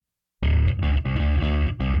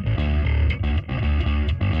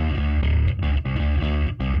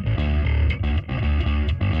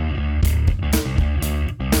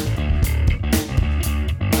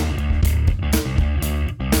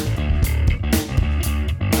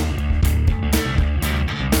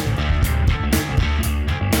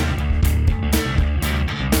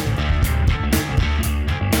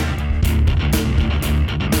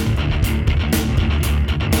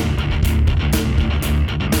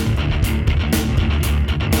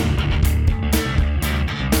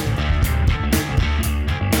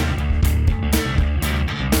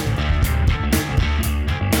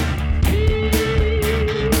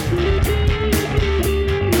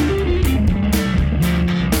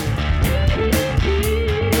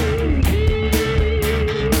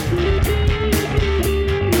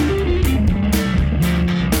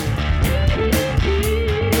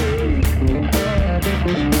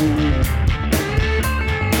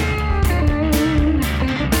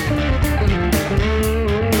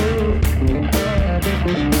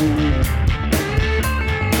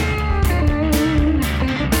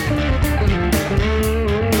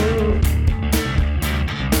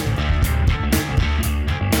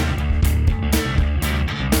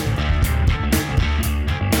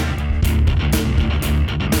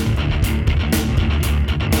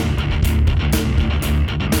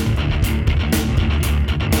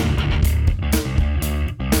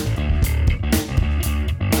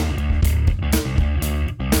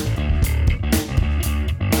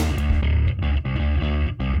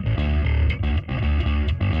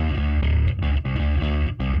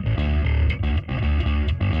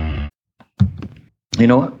You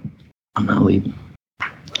know what? I'm not leaving.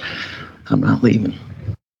 I'm not leaving.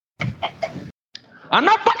 I'm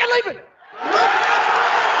not fucking leaving!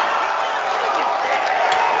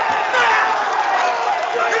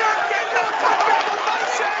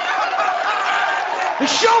 The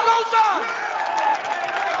show goes on!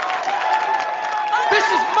 This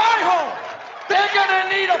is my home! They're gonna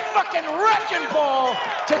need a fucking wrecking ball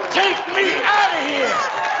to take me out of here!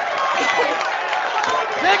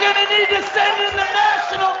 They're gonna need to send in the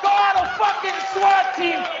National Guard, a fucking SWAT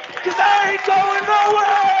team, because I ain't going nowhere!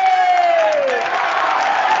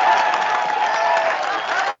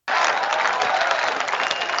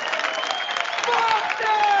 Fuck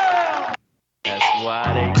them! That's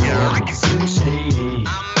why they call me Slim Shady.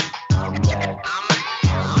 I'm back.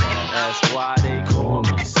 That's why they call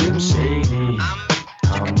me Slim Shady.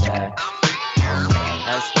 I'm back.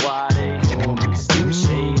 That's why they call me Slim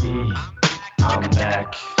Shady. I'm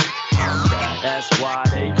back. That's why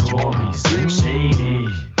they call me Slim Shady.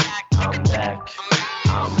 I'm back.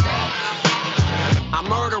 I'm back. I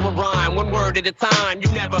murder a rhyme, one word at a time. You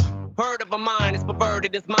never heard of a mind, it's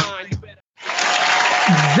perverted, it's mine. You better.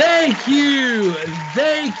 Thank you,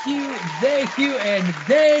 and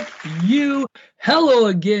thank you. Hello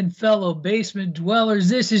again, fellow basement dwellers.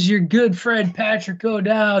 This is your good friend Patrick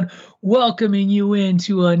O'Dowd welcoming you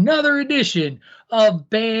into another edition of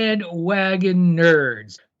Bandwagon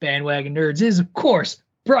Nerds. Bandwagon Nerds is, of course,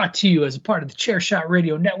 brought to you as a part of the Chairshot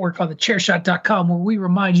Radio Network on thechairshot.com, where we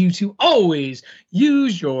remind you to always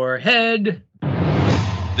use your head.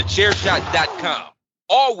 Thechairshot.com.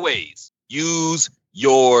 Always use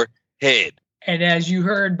your head. And as you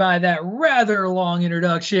heard by that rather long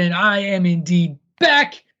introduction, I am indeed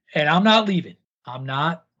back, and I'm not leaving. I'm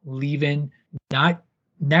not leaving. Not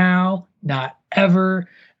now, not ever.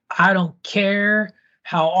 I don't care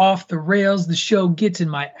how off the rails the show gets in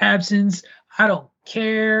my absence. I don't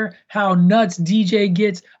care how nuts DJ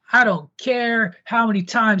gets. I don't care how many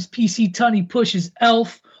times PC Tunney pushes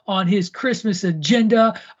Elf on his Christmas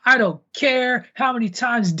agenda. I don't care how many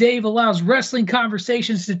times Dave allows wrestling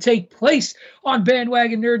conversations to take place on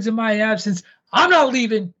Bandwagon Nerds in my absence. I'm not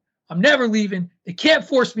leaving. I'm never leaving. They can't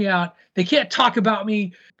force me out. They can't talk about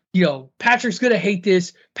me. You know, Patrick's going to hate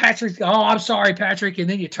this. Patrick's, oh, I'm sorry, Patrick. And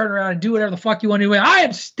then you turn around and do whatever the fuck you want anyway. I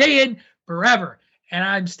am staying forever. And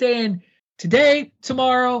I'm staying today,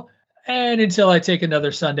 tomorrow, and until I take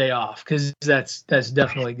another Sunday off, because that's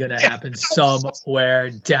definitely going to happen somewhere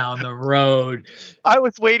down the road. I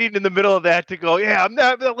was waiting in the middle of that to go, yeah, I'm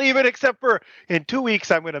not leaving except for in 2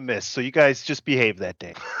 weeks I'm going to miss. So you guys just behave that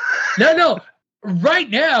day. No. Right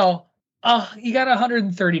now, you got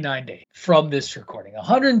 139 days from this recording.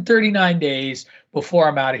 139 days before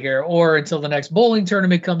I'm out of here, or until the next bowling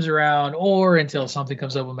tournament comes around, or until something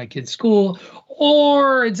comes up with my kid's school,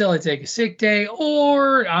 or until I take a sick day,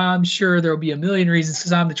 or I'm sure there'll be a million reasons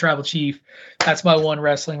because I'm the tribal chief. That's my one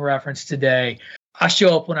wrestling reference today. I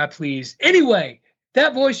show up when I please. Anyway,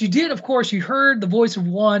 that voice you did, of course, you heard the voice of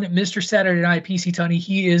one, Mr. Saturday Night PC Tunney.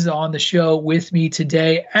 He is on the show with me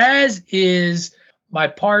today, as is my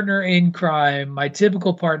partner in crime, my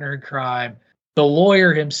typical partner in crime, the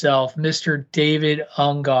lawyer himself, Mr. David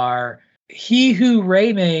Ungar. He who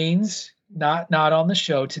remains not on the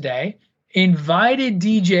show today, invited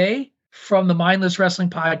DJ from the Mindless Wrestling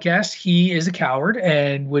Podcast. He is a coward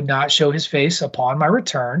and would not show his face upon my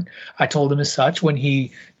return. I told him as such when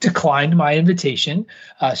he declined my invitation.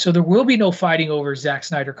 So there will be no fighting over Zack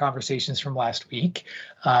Snyder conversations from last week.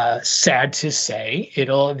 Sad to say,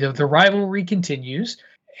 the rivalry continues.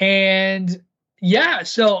 And yeah,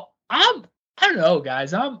 so I don't know,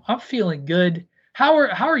 guys. I'm feeling good. How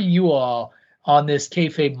are you all on this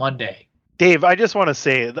Kayfabe Monday? Dave, I just want to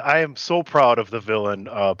say I am so proud of the villain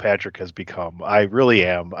Patrick has become. I really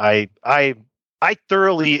am. I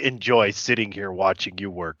thoroughly enjoy sitting here watching you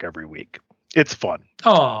work every week. It's fun.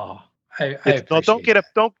 Oh, I don't get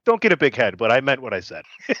a big head, but I meant what I said.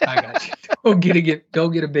 I got you.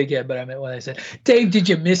 Don't get a big head, but I meant what I said. Dave, did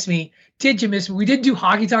you miss me? We didn't do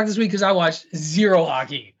hockey talk this week because I watched zero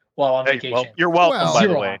hockey while on vacation. Well, you're welcome, by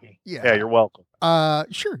the way. Hockey. Yeah, you're welcome.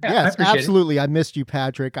 Sure. Yeah, yes, absolutely. I missed you,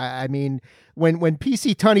 Patrick. I mean, when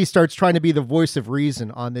PC Tunney starts trying to be the voice of reason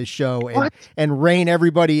on this show and rein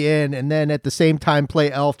everybody in, and then at the same time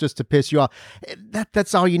play Elf just to piss you off,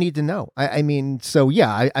 that's all you need to know. I mean, so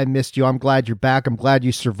yeah, I missed you. I'm glad you're back. I'm glad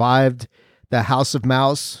you survived the House of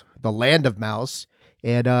Mouse, the Land of Mouse,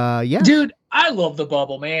 and yeah, dude, I love the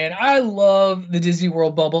bubble, man. I love the Disney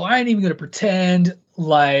World bubble. I ain't even gonna pretend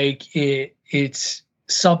like it's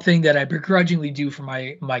something that I begrudgingly do for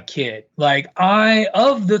my kid. Like,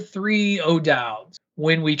 of the three O'Dowds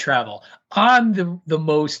when we travel, I'm the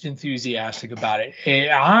most enthusiastic about it. And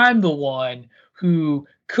I'm the one who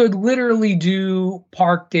could literally do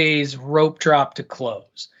park days rope drop to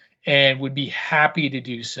close and would be happy to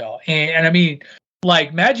do so. And I mean,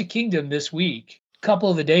 like Magic Kingdom this week, a couple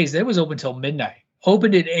of the days, they was open till midnight.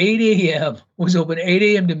 Opened at 8 a.m., was open 8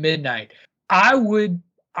 a.m. to midnight. I would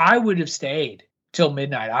have stayed till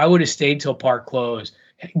midnight. I would have stayed till park closed,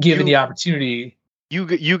 given the opportunity.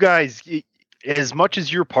 You guys, as much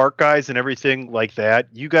as you're park guys and everything like that,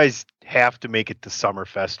 you guys have to make it to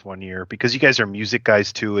Summerfest one year because you guys are music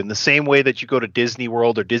guys too. In the same way that you go to Disney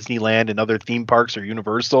World or Disneyland and other theme parks or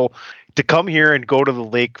Universal, to come here and go to the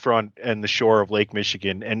lakefront and the shore of Lake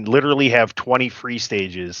Michigan and literally have 20 free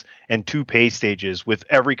stages and 2 pay stages with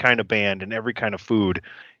every kind of band and every kind of food,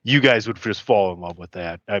 you guys would just fall in love with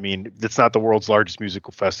that. I mean, it's not the world's largest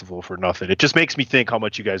musical festival for nothing. It just makes me think how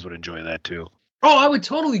much you guys would enjoy that too. Oh, I would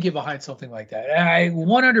totally get behind something like that. I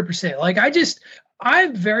 100%. Like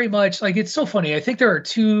I'm very much like, it's so funny. I think there are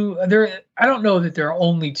two there. I don't know that there are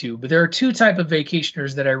only two, but there are two type of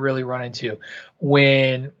vacationers that I really run into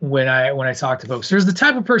when I talk to folks. There's the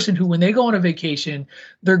type of person who, when they go on a vacation,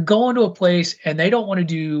 they're going to a place and they don't want to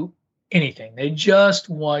do anything. They just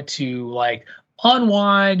want to like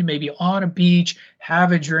unwind, maybe on a beach,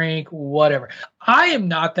 have a drink, whatever. I am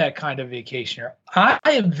not that kind of vacationer. I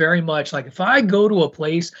am very much like, if I go to a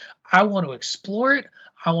place, I want to explore it.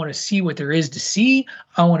 I want to see what there is to see.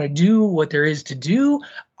 I want to do what there is to do.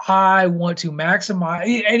 I want to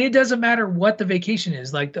maximize, and it doesn't matter what the vacation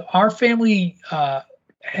is. Like our family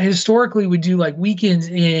historically would do like weekends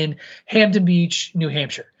in Hampton Beach, New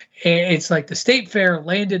Hampshire. And it's like the state fair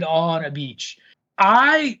landed on a beach.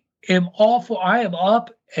 I am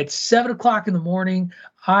up at 7 o'clock in the morning.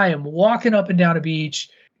 I am walking up and down a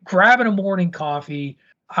beach, grabbing a morning coffee.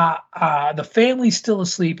 The family's still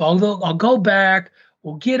asleep. I'll go back.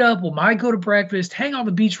 We'll get up. We might go to breakfast, hang on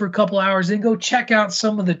the beach for a couple hours, then go check out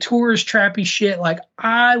some of the tourist trappy shit. Like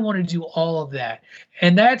I want to do all of that.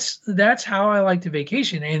 And that's how I like to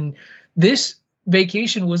vacation. And this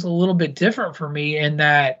vacation was a little bit different for me in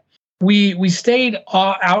that we stayed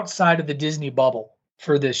outside of the Disney bubble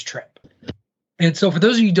for this trip. And so for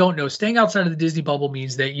those of you who don't know, staying outside of the Disney bubble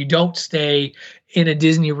means that you don't stay in a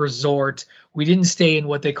Disney resort. We didn't stay in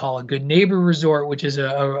what they call a good neighbor resort, which is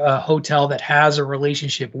a hotel that has a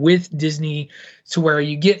relationship with Disney to where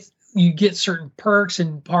you get certain perks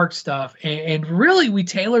and park stuff. And really, we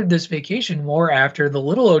tailored this vacation more after the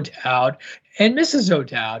little O'Dowd and Mrs.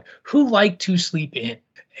 O'Dowd, who like to sleep in.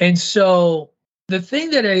 And so the thing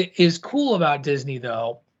that is cool about Disney,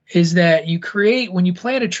 though, is that when you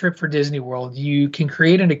plan a trip for Disney World, you can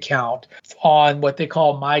create an account on what they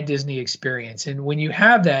call My Disney Experience. And when you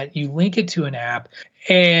have that, you link it to an app.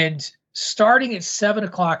 And starting at 7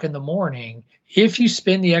 o'clock in the morning, if you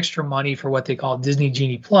spend the extra money for what they call Disney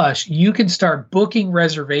Genie Plus, you can start booking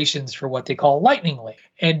reservations for what they call Lightning Lane.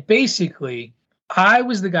 And basically, I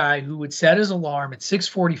was the guy who would set his alarm at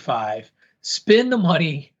 6:45, spend the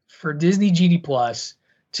money for Disney Genie Plus,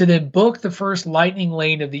 to then book the first Lightning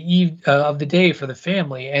Lane of the day for the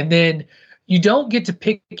family. And then you don't get to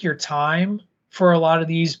pick your time for a lot of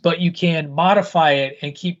these, but you can modify it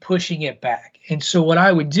and keep pushing it back. And so what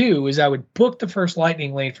I would do is I would book the first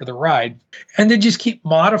Lightning Lane for the ride and then just keep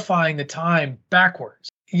modifying the time backwards.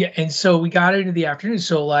 Yeah. And so we got into the afternoon.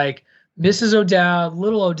 So like Mrs. O'Dowd,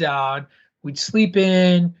 little O'Dowd, we'd sleep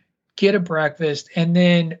in, get a breakfast, and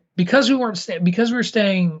then because we were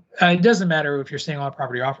staying, it doesn't matter if you're staying on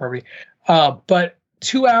property or off property, but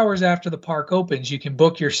 2 hours after the park opens, you can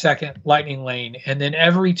book your second Lightning Lane, and then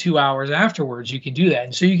every 2 hours afterwards, you can do that.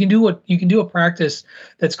 And so you can do a practice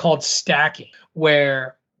that's called stacking,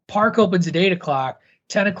 where park opens at 8 o'clock,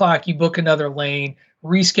 10 o'clock, you book another lane,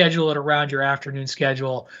 reschedule it around your afternoon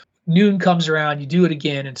schedule. Noon comes around, you do it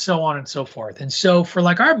again, and so on and so forth. And so for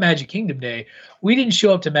like our Magic Kingdom day, we didn't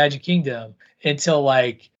show up to Magic Kingdom until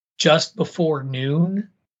like just before noon,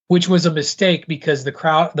 which was a mistake because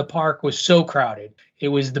the park was so crowded. It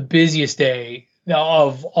was the busiest day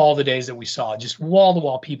of all the days that we saw, just wall to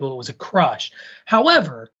wall people. It was a crush.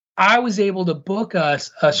 However, I was able to book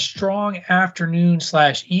us a strong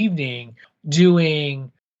afternoon/evening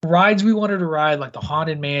doing rides we wanted to ride, like the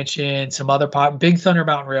Haunted Mansion, some other Big Thunder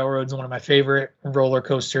Mountain Railroad is one of my favorite roller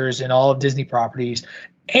coasters in all of Disney properties.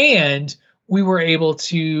 And we were able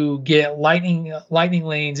to get lightning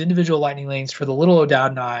lanes, individual lightning lanes for the little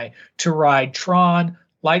O'Dowd and I to ride Tron,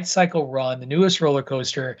 Light Cycle Run, the newest roller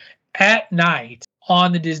coaster, at night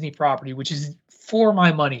on the Disney property, which is, for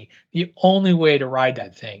my money, the only way to ride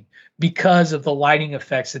that thing because of the lighting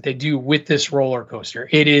effects that they do with this roller coaster.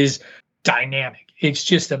 It is dynamic. It's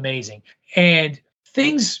just amazing. And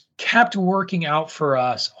things kept working out for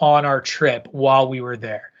us on our trip while we were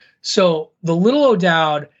there. So the Little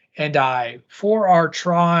O'Dowd and I, for our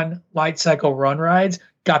Tron light cycle run rides,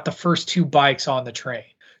 got the first 2 bikes on the train.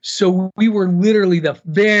 So we were literally the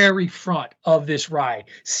very front of this ride,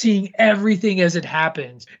 seeing everything as it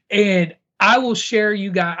happens. And I will share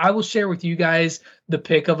with you guys the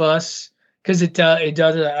pic of us, because it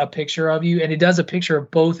does a picture of you, and it does a picture of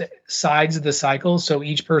both sides of the cycle, so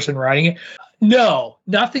each person riding it. No,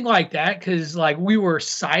 nothing like that, because like we were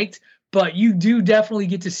psyched, but you do definitely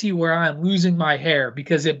get to see where I'm losing my hair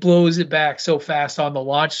because it blows it back so fast on the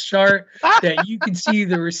launch chart that you can see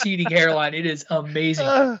the receding hairline. It is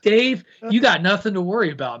amazing. Dave, you got nothing to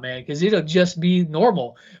worry about, man, because it'll just be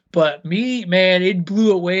normal. But me, man, it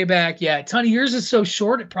blew it way back. Yeah, Tony, yours is so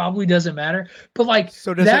short it probably doesn't matter. But like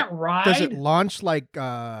so ride, does it launch like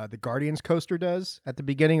the Guardians coaster does at the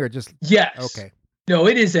beginning, or just yes? Okay. No,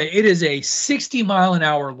 it is a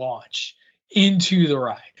 60-mile-an-hour launch into the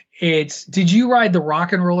ride. Did you ride the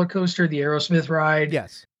Rock and Roller Coaster, the Aerosmith ride?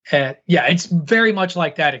 Yes. Yeah, it's very much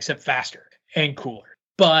like that, except faster and cooler.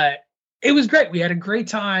 But it was great. We had a great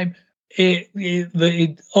time.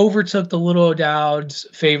 It overtook the Little O'Dowd's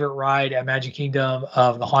favorite ride at Magic Kingdom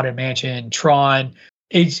of the Haunted Mansion, Tron.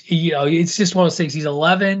 It's just one of those things. He's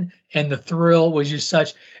 11, and the thrill was just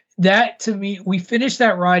such that to me. We finished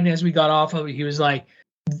that ride, and as we got off of it, he was like,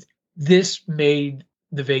 "This made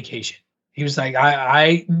the vacation." He was like,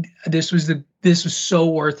 this was so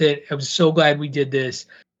worth it. I was so glad we did this.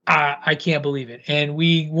 I can't believe it. And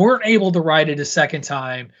we weren't able to ride it a second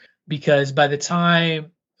time because by the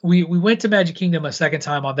time we went to Magic Kingdom a second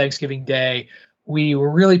time on Thanksgiving Day, we were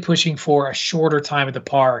really pushing for a shorter time at the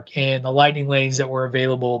park, and the lightning lanes that were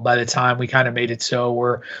available by the time we kind of made it so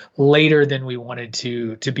were later than we wanted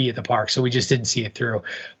to be at the park. So we just didn't see it through.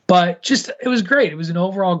 But it was great. It was an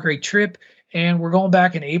overall great trip. And we're going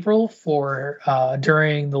back in April for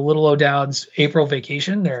during the Little O'Dowd's April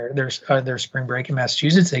vacation. Their spring break in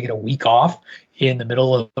Massachusetts. They get a week off in the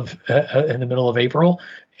middle of April,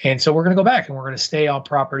 and so we're going to go back and we're going to stay on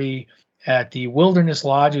property at the Wilderness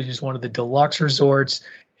Lodge, which is one of the deluxe resorts.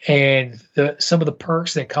 And some of the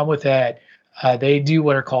perks that come with that, they do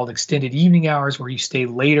what are called extended evening hours, where you stay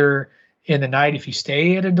later in the night if you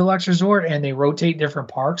stay at a deluxe resort, and they rotate different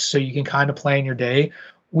parks so you can kind of plan your day.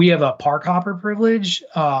 We have a park hopper privilege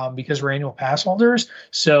because we're annual pass holders.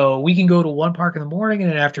 So we can go to one park in the morning and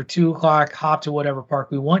then after 2:00 hop to whatever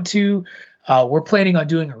park we want to. We're planning on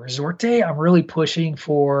doing a resort day. I'm really pushing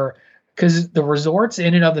because the resorts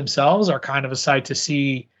in and of themselves are kind of a sight to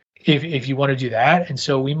see if you want to do that. And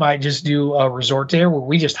so we might just do a resort day where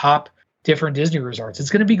we just hop different Disney resorts. It's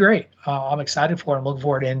going to be great. I'm excited for it. I'm looking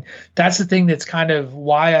forward. And that's the thing that's kind of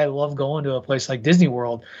why I love going to a place like Disney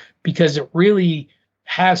World, because it really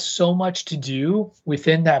has so much to do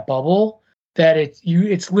within that bubble that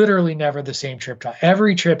it's literally never the same trip.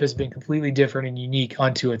 Every trip has been completely different and unique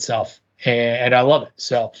unto itself, and I love it.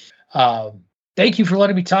 So thank you for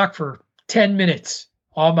letting me talk for 10 minutes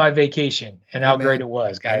on my vacation and how great it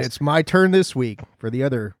was, guys. And it's my turn this week for the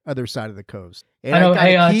other side of the coast. And I know.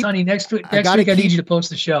 Hey, Sonny, next week I need you to post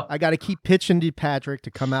the show. I got to keep pitching to Patrick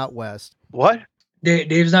to come out west. What?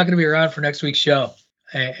 Dave's not going to be around for next week's show,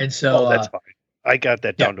 and so that's fine. I got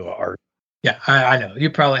that down to an art. Yeah, I know. You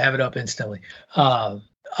probably have it up instantly, or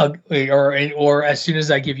as soon as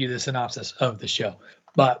I give you the synopsis of the show.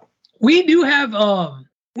 But we do have a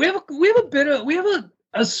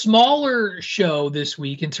smaller show this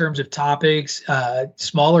week in terms of topics,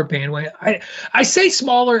 smaller bandwagon. I say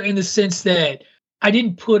smaller in the sense that I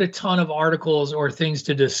didn't put a ton of articles or things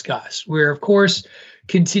to discuss. We're of course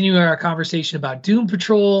continuing our conversation about Doom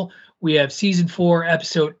Patrol. We have season 4,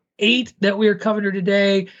 episode 8 that we are covering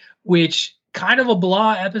today, which kind of a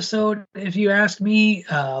blah episode, if you ask me.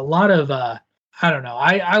 A lot of I don't know.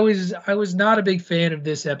 I was not a big fan of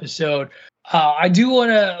this episode. I do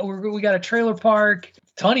want to. We got a trailer park.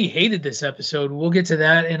 Tony hated this episode. We'll get to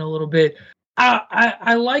that in a little bit.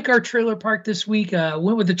 I like our trailer park this week.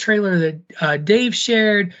 Went with the trailer that Dave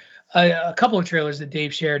shared, a couple of trailers that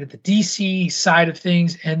Dave shared at the DC side of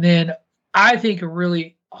things, and then I think a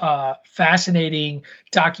really fascinating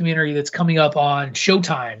documentary that's coming up on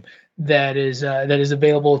Showtime that is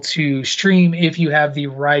available to stream if you have the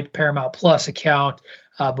right Paramount Plus account.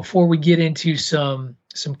 Before we get into some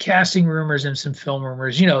casting rumors and some film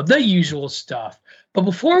rumors, the usual stuff. But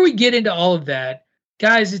before we get into all of that,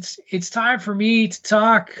 guys, it's time for me to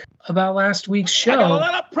talk about last week's show. I got a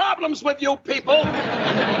lot of problems with you people.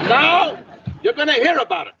 Now you're gonna hear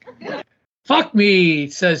about it. Fuck me,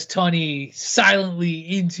 says Tony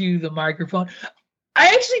silently into the microphone.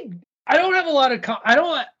 I I don't have a lot of I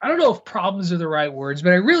don't know if problems are the right words,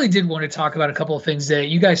 but I really did want to talk about a couple of things that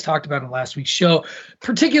you guys talked about in last week's show,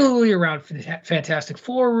 particularly around Fantastic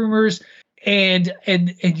Four rumors and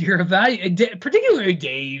your particularly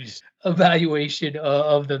Dave's evaluation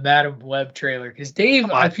of the Madam Web trailer, because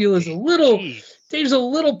Dave, I feel, is Dave's a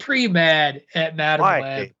little pre-mad at Madam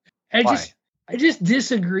Web. Dave? Why? I just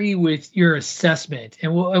disagree with your assessment,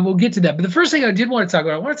 and we'll get to that. But the first thing I did want to talk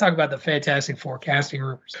about, I want to talk about the Fantastic Four casting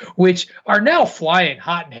rumors, which are now flying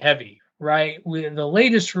hot and heavy, right? With the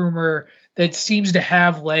latest rumor that seems to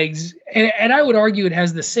have legs, and I would argue it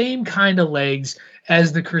has the same kind of legs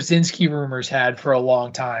as the Krasinski rumors had for a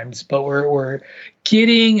long time. But we're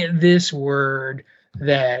getting this word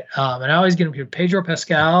that, and I always get him here, Pedro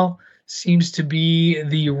Pascal seems to be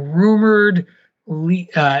the rumored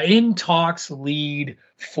in talks lead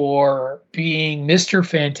for being Mr.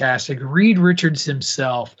 Fantastic, Reed Richards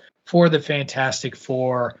himself, for the Fantastic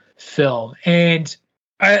Four film. And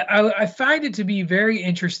I find it to be very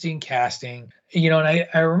interesting casting, and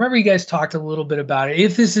I remember you guys talked a little bit about it.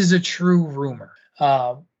 If this is a true rumor,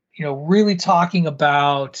 really talking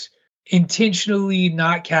about intentionally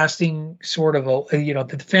not casting sort of that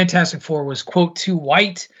the Fantastic Four was, quote, too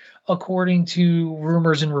white, according to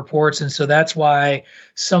rumors and reports, and so that's why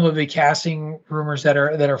some of the casting rumors that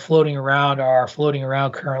are floating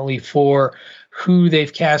around currently for who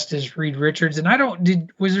they've cast as Reed Richards.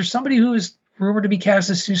 And was there somebody who was rumored to be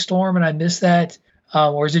cast as Sue Storm and I missed that,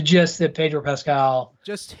 or is it just that Pedro Pascal?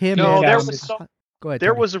 Just him. No, there was some. Go ahead.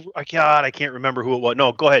 There Tony. was God, I can't remember who it was.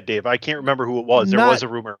 No, go ahead, Dave. I can't remember who it was. There was a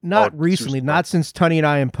rumor. Not recently, not since Tunney and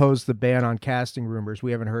I imposed the ban on casting rumors.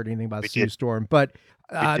 We haven't heard anything about Sue Storm. But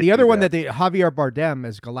the other one that Javier Bardem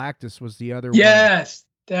as Galactus was the other one. Yes,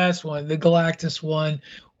 that's one. The Galactus one,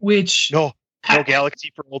 which... No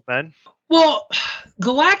Galaxy for Old Men? Well,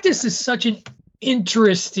 Galactus is such an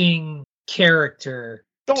interesting character.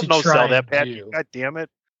 Don't no-sell that, Patrick. God damn it.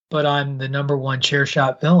 But I'm the number one chair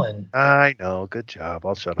shot villain. I know. Good job.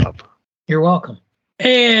 I'll shut up. You're welcome.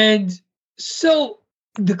 And so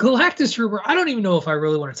the Galactus rumor, I don't even know if I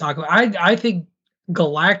really want to talk about. I think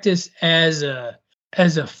Galactus as a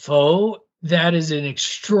foe, that is an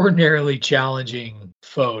extraordinarily challenging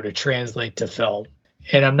foe to translate to film.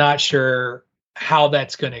 And I'm not sure how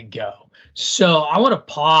that's going to go. So I want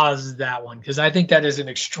to pause that one because I think that is an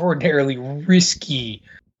extraordinarily risky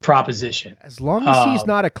proposition. As long as he's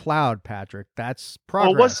not a cloud, Patrick, that's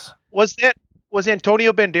progress. Well, was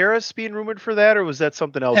Antonio Banderas being rumored for that, or was that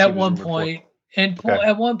something else? At one point,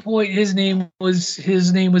 at one point, his name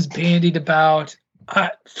was bandied about.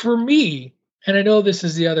 For me, and I know this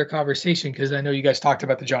is the other conversation because I know you guys talked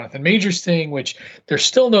about the Jonathan Majors thing, which there's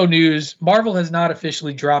still no news. Marvel has not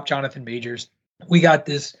officially dropped Jonathan Majors. We got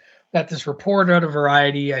this report out of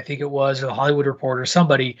Variety, I think it was, or the Hollywood Reporter,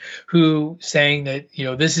 somebody who saying that,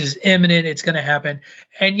 this is imminent, it's going to happen,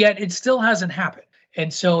 and yet it still hasn't happened.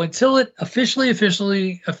 And so until it officially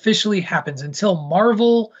happens, until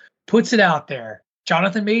Marvel puts it out there,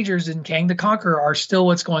 Jonathan Majors and Kang the Conqueror are still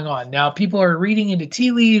what's going on. Now, people are reading into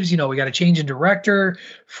tea leaves. We got a change in director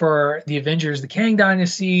for the Avengers, the Kang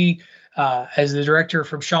Dynasty, as the director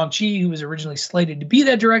from Shang-Chi, who was originally slated to be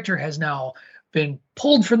that director, has now been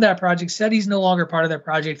pulled from that project, said he's no longer part of that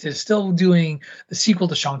project, is still doing the sequel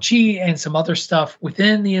to Shang-Chi and some other stuff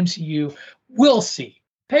within the MCU. We'll see.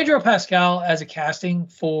 Pedro Pascal as a casting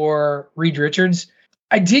for Reed Richards,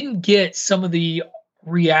 I didn't get some of the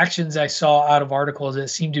reactions I saw out of articles that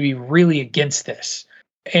seemed to be really against this.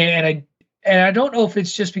 And I don't know if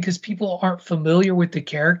it's just because people aren't familiar with the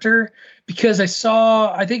character, because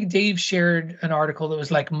I think Dave shared an article that was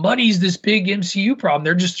like, money's this big MCU problem.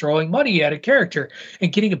 They're just throwing money at a character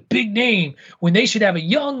and getting a big name when they should have a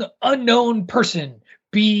young, unknown person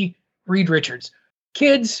be Reed Richards.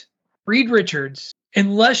 Kids, Reed Richards,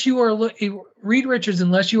 unless you are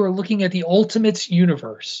looking at the Ultimates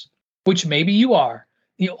universe, which maybe you are,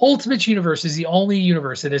 the Ultimates universe is the only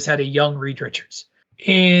universe that has had a young Reed Richards.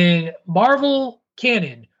 In Marvel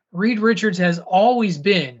canon, Reed Richards has always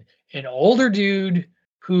been an older dude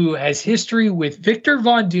who has history with Victor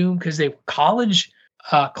Von Doom because they were college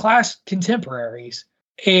class contemporaries.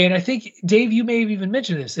 And I think, Dave, you may have even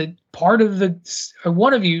mentioned this, that part of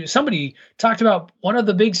somebody talked about one of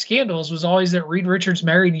the big scandals was always that Reed Richards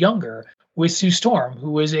married younger with Sue Storm,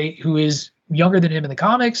 who is younger than him in the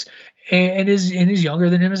comics and is younger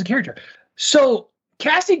than him as a character. So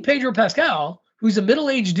casting Pedro Pascal, who's a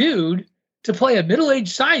middle-aged dude, to play a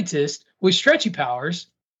middle-aged scientist with stretchy powers,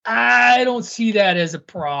 I don't see that as a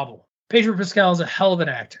problem. Pedro Pascal is a hell of an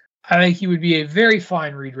actor. I think he would be a very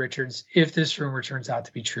fine Reed Richards if this rumor turns out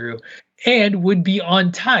to be true, and would be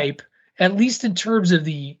on type at least in terms of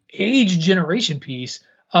the age generation piece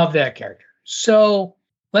of that character. So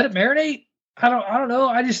let it marinate. I don't know.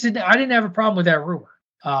 I didn't have a problem with that rumor.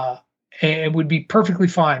 And would be perfectly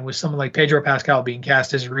fine with someone like Pedro Pascal being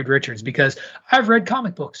cast as Reed Richards, because I've read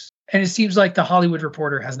comic books and it seems like the Hollywood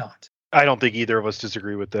Reporter has not. I don't think either of us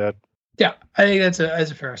disagree with that. Yeah, I think that's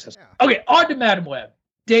a fair assessment. Yeah. Okay, on to Madam Web.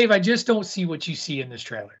 Dave, I just don't see what you see in this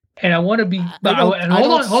trailer. And I want to be. Hold on.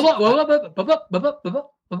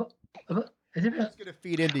 That's going to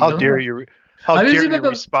feed into How dare you? How dare you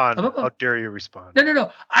respond? How dare you respond?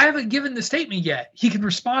 No. I haven't given the statement yet. He can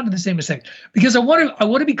respond to the same mistake, because I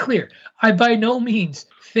want to be clear. I by no means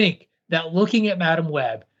think that looking at Madam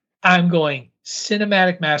Web, I'm going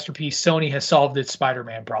cinematic masterpiece. Sony has solved its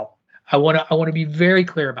Spider-Man problem. I want to be very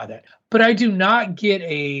clear about that. But I do not get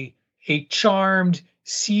a charmed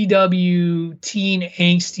CW teen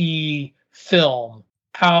angsty film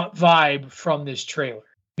out vibe from this trailer,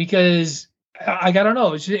 because I don't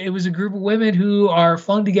know. It was a group of women who are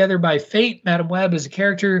flung together by fate. Madam Web is a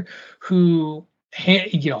character who,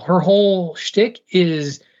 her whole shtick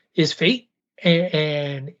is fate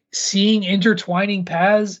and seeing intertwining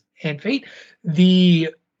paths and fate.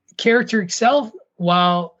 The character itself,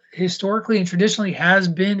 while historically and traditionally has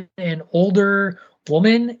been an older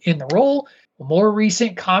woman in the role, more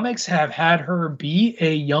recent comics have had her be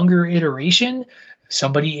a younger iteration,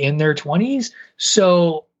 somebody in their 20s.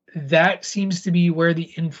 So that seems to be where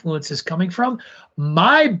the influence is coming from.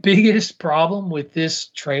 My biggest problem with this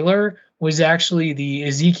trailer was actually the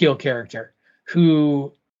Ezekiel character,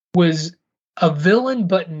 who was a villain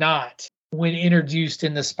but not when introduced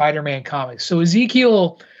in the Spider-Man comics. So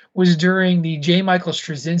Ezekiel was during the J. Michael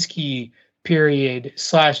Straczynski period /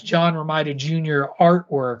 John Romita Jr.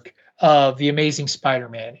 artwork of The Amazing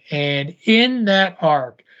Spider-Man. And in that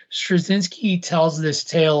arc, Straczynski tells this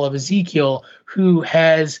tale of Ezekiel, who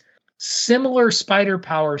has similar spider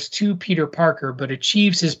powers to Peter Parker, but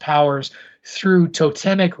achieves his powers through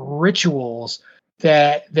totemic rituals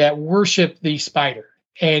that worship the spider.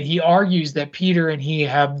 And he argues that Peter and he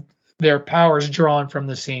have their powers drawn from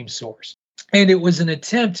the same source. And it was an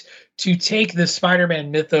attempt to take the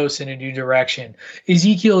Spider-Man mythos in a new direction.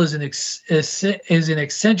 Ezekiel is an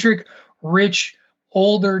eccentric, rich,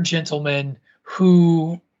 older gentleman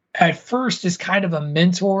who at first is kind of a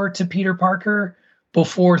mentor to Peter Parker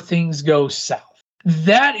before things go south.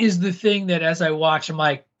 That is the thing that as I watch, I'm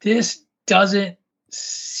like, this doesn't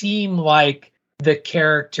seem like the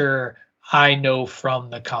character I know from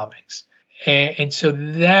the comics. And so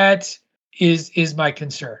that is my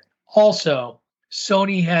concern. Also,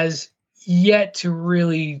 Sony has yet to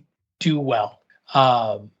really do well.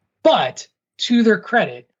 But to their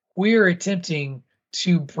credit, we are attempting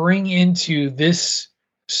to bring into this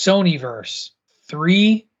Sonyverse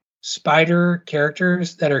 3 spider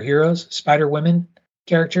characters that are heroes, spider women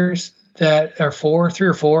characters that are 3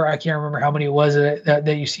 or 4. I can't remember how many it was that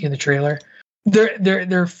you see in the trailer.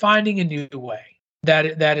 They're finding a new way.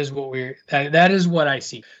 That is what I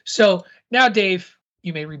see. So now, Dave,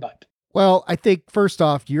 you may rebut. Well, I think first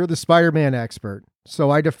off, you're the Spider-Man expert, so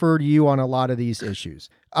I defer to you on a lot of these issues.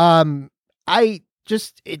 It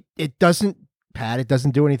doesn't, Pat, it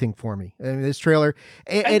doesn't do anything for me. I mean, this trailer,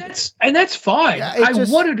 and that's fine. Yeah, I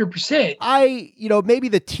 100%. Maybe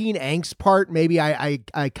the teen angst part. Maybe I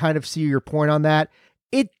kind of see your point on that.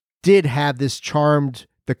 It did have this charmed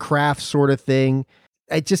the craft sort of thing.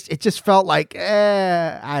 It just felt like,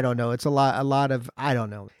 I don't know. It's a lot of, I don't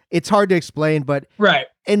know. It's hard to explain, but right.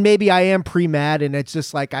 And maybe I am pre-mad, and it's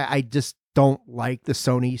just like I just don't like the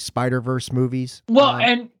Sony Spider-Verse movies. Well,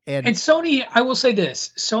 and Sony, I will say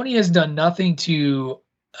this: Sony has done nothing to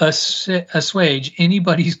assuage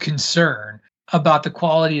anybody's concern about the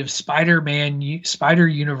quality of Spider-Man, Spider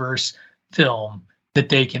Universe film that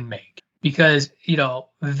they can make, because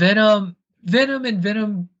Venom and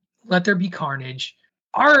Venom Let There Be Carnage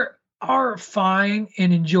are fine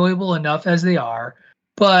and enjoyable enough as they are,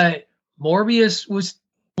 but Morbius was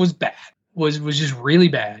bad, was just really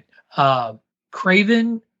bad.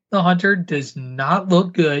 Kraven the Hunter does not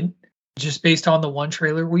look good, just based on the one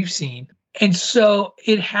trailer we've seen. And so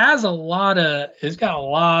it's got a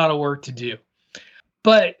lot of work to do.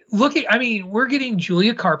 But we're getting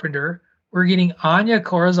Julia Carpenter, we're getting Anya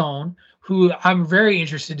Corazon, who I'm very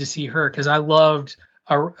interested to see her, because I loved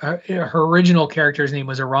her original character's name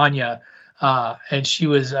was Aranya, and she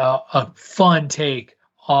was a fun take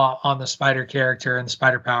on the spider character and the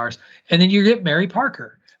spider powers. And then you get Mary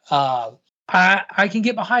Parker. I can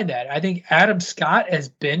get behind that. I think Adam Scott as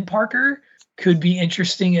Ben Parker could be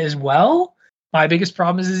interesting as well. My biggest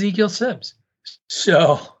problem is Ezekiel Sims.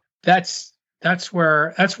 So that's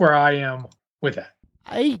where I am with that.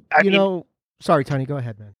 Sorry, Tony, go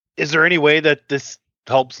ahead, man. Is there any way that this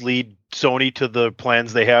helps lead Sony to the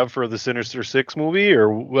plans they have for the Sinister Six movie?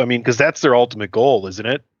 Or, I mean, because that's their ultimate goal, isn't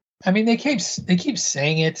it? I mean, they keep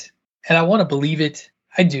saying it, and I want to believe it.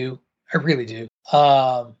 I do. I really do.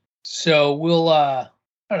 So we'll, I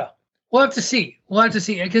don't know. We'll have to see.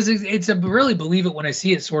 Because it's a really believe it when I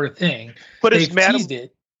see it sort of thing. But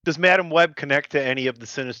does Madam Web connect to any of the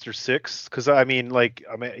Sinister Six? Because I mean,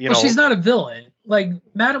 she's not a villain. Like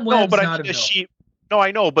Madam Web's not a villain. No,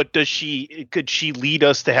 I know, but could she lead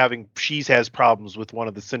us to having she has problems with one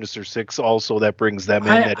of the Sinister Six also that brings them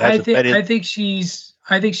in? I think she's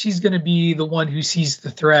going to be the one who sees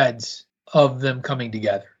the threads of them coming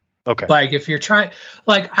together. Okay. Like if you're trying,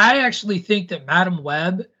 I actually think that Madam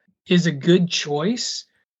Web is a good choice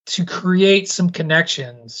to create some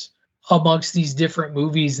connections amongst these different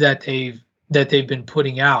movies that they've been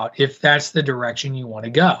putting out, if that's the direction you want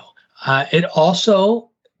to go. It also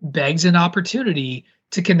begs an opportunity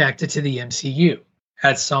to connect it to the MCU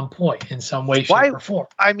at some point in some way, shape, or form.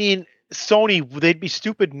 I mean, Sony, they'd be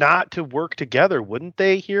stupid not to work together, wouldn't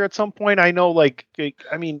they? Here at some point, I know,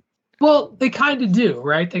 well, they kind of do,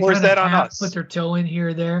 right? They kind of have to put their toe in here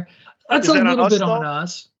or there. That's a little bit on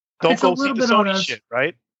us. Don't go see the Sony shit,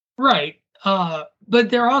 right? Right. But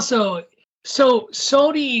they're also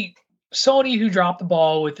Sony, who dropped the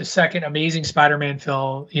ball with the second Amazing Spider-Man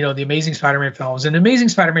film, the Amazing Spider-Man films, and Amazing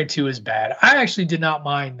Spider-Man 2 is bad. I actually did not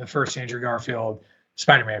mind the first Andrew Garfield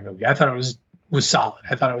Spider-Man movie. I thought it was solid.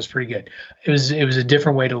 I thought it was pretty good. It was a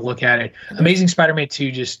different way to look at it. Amazing Spider-Man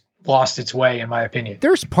 2 just lost its way, in my opinion.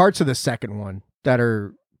 There's parts of the second one that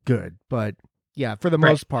are good, but yeah, for the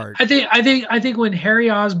most part. I think when Harry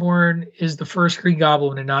Osborn is the first Green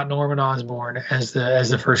Goblin and not Norman Osborn as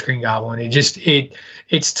the first Green Goblin,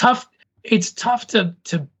 it's tough. It's tough to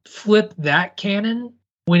flip that canon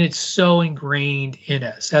when it's so ingrained in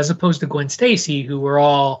us, as opposed to Gwen Stacy, who we're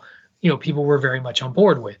all, people were very much on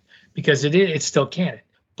board with, because it's still canon.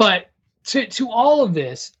 But to all of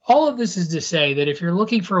this is to say that if you're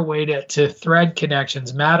looking for a way to thread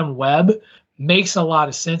connections, Madam Web makes a lot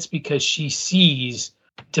of sense, because she sees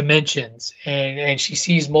dimensions and she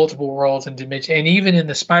sees multiple worlds and dimensions. And even in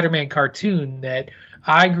the Spider-Man cartoon that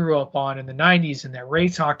I grew up on in the 90s and that Ray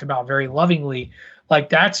talked about very lovingly,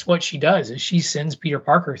 that's what she does, is she sends Peter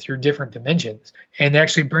Parker through different dimensions, and they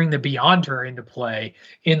actually bring the Beyond Her into play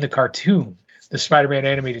in the cartoon, the Spider-Man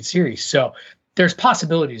animated series. So there's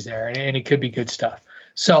possibilities there, and it could be good stuff.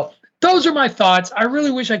 So those are my thoughts. I really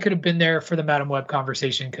wish I could have been there for the Madam Web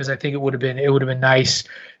conversation, because I think it would have been nice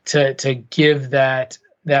to give that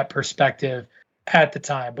perspective at the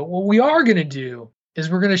time. But what we are going to do is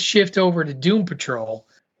we're going to shift over to Doom Patrol,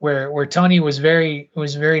 where Tony was very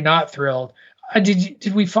not thrilled.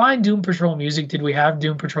 Did we find Doom Patrol music? Did we have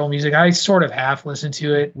Doom Patrol music? I sort of half listened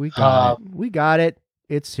to it. We got it.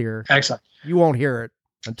 It's here. Excellent. You won't hear it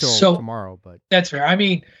until tomorrow, but that's fair. I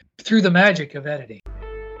mean, through the magic of editing.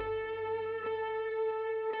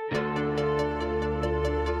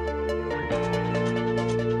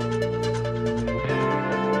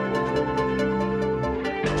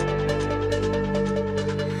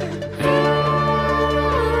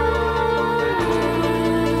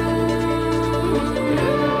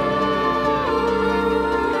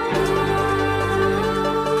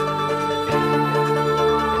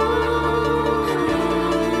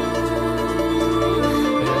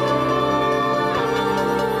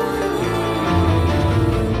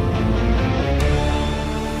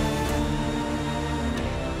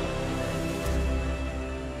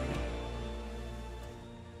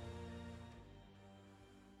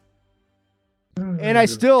 And I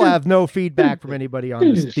still have no feedback from anybody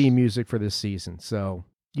on this theme music for this season. So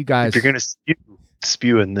you guys, if you're going to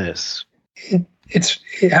spew in this,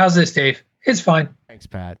 how's this, Dave? It's fine. Thanks,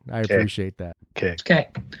 Pat. I appreciate that. Okay.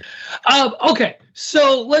 Okay.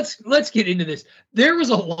 So let's get into this. There was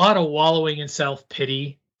a lot of wallowing in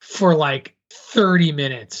self-pity for 30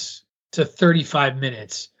 minutes to 35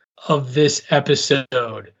 minutes of this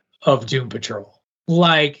episode of Doom Patrol.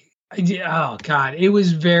 Oh God, it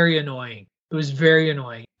was very annoying. It was very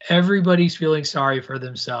annoying. Everybody's feeling sorry for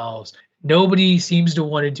themselves. Nobody seems to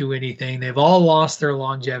want to do anything. They've all lost their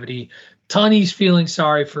longevity. Tony's feeling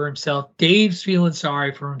sorry for himself. Dave's feeling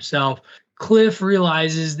sorry for himself. Cliff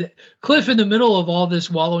realizes that Cliff, in the middle of all this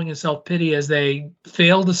wallowing in self-pity as they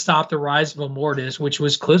fail to stop the rise of Immortus, which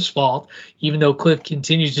was Cliff's fault, even though Cliff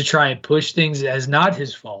continues to try and push things as not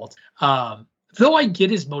his fault. Though I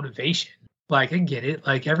get his motivation. I get it.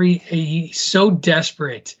 He's so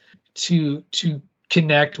desperate to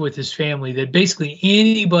connect with his family, that basically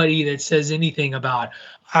anybody that says anything about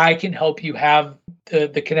I can help you have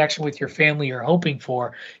the connection with your family you're hoping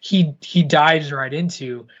for, he dives right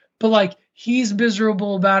into. But like he's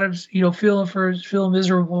miserable about him, feeling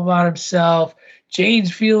miserable about himself.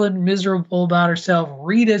 Jane's feeling miserable about herself.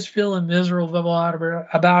 Rita's feeling miserable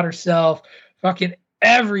about herself. Fucking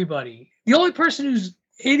everybody. The only person who's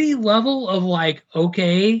any level of like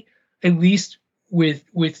okay, at least with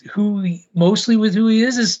who he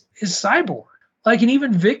is Cyborg. Like, and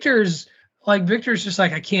even Victor's just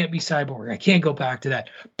like, I can't be Cyborg. I can't go back to that.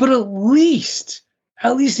 But at least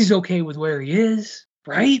he's okay with where he is,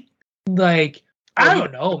 right? Like, I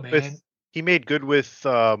don't know, man. He made good with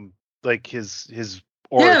like his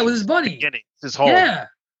origins, with his buddy, his home,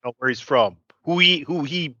 where he's from, who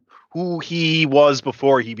he was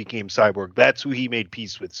before he became Cyborg. That's who he made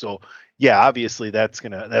peace with. So yeah, obviously that's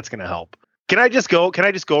gonna help. Can I just go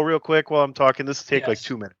real quick while I'm talking? This will take like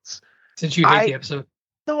 2 minutes. Since you hate the episode.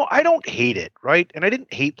 No, I don't hate it, right? And I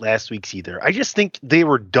didn't hate last week's either. I just think they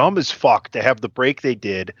were dumb as fuck to have the break they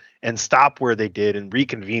did and stop where they did and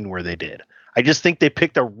reconvene where they did. I just think they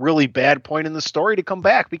picked a really bad point in the story to come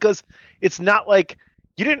back, because it's not like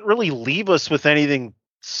you didn't really leave us with anything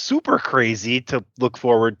super crazy to look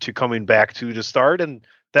forward to coming back to start. And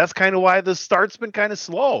that's kind of why the start's been kind of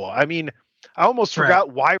slow. I mean, I almost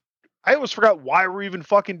forgot why we're even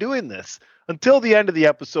fucking doing this until the end of the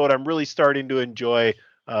episode. I'm really starting to enjoy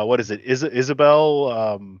what is it? Isabel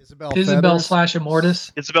slash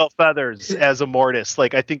Immortus. Isabel Feathers as Immortus.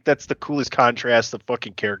 Like, I think that's the coolest contrast of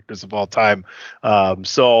fucking characters of all time.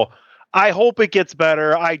 So I hope it gets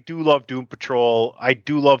better. I do love Doom Patrol. I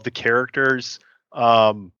do love the characters.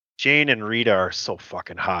 Jane and Rita are so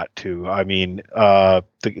fucking hot too. I mean,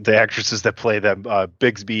 the actresses that play them,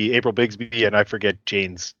 April Bigsby, and I forget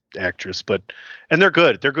Jane's actress, and they're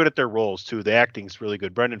good. They're good at their roles too. The acting's really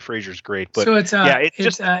good. Brendan Fraser's great. But so it's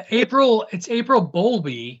April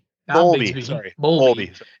Bowlby.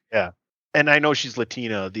 Bowlby. Yeah, and I know she's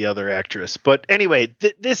Latina, the other actress. But anyway,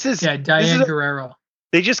 this is Diane Guerrero.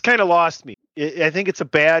 They just kind of lost me. I think it's a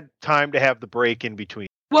bad time to have the break in between.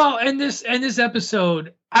 Well, and this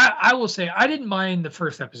episode, I will say I didn't mind the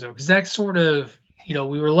first episode, because that sort of,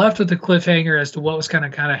 we were left with the cliffhanger as to what was kind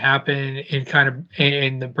of happen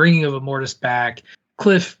in the bringing of Immortus back.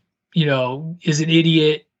 Cliff, is an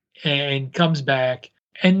idiot and comes back,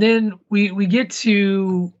 and then we get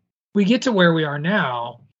to where we are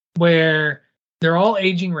now, where they're all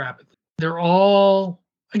aging rapidly. They're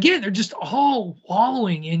just all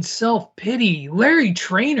wallowing in self-pity. Larry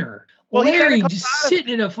Trainer. Well, Larry just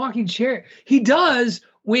sitting in a fucking chair. He does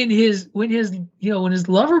when his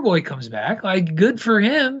lover boy comes back. Like, good for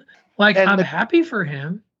him. Like, I'm happy for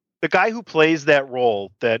him. The guy who plays that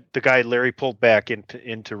role, that the guy Larry pulled back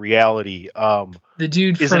into reality, the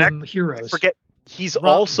dude from Heroes. I forget. He's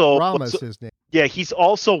also Rama's his name. Yeah, he's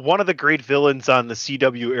also one of the great villains on the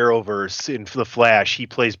CW Arrowverse in The Flash. He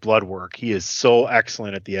plays Bloodwork. He is so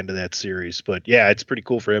excellent at the end of that series. But yeah, it's pretty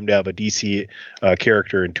cool for him to have a DC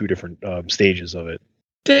character in two different stages of it.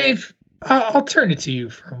 Dave, I'll turn it to you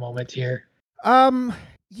for a moment here.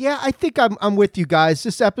 Yeah, I think I'm with you guys.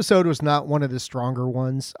 This episode was not one of the stronger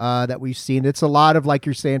ones that we've seen. It's a lot of, like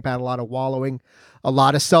you're saying, Pat, a lot of wallowing, a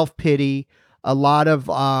lot of self-pity, a lot of,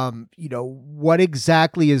 what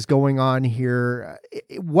exactly is going on here?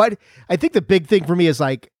 What I think the big thing for me is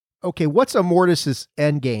like, okay, what's Immortus's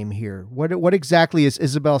end game here? What exactly is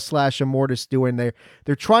Isabel / Immortus doing there?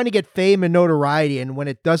 They're trying to get fame and notoriety, and when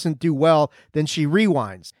it doesn't do well, then she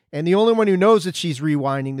rewinds. And the only one who knows that she's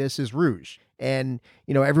rewinding this is Rouge. And,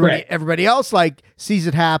 everybody else like sees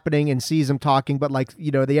it happening and sees them talking. But like,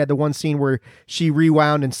 they had the one scene where she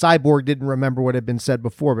rewound and Cyborg didn't remember what had been said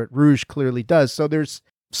before, but Rouge clearly does. So there's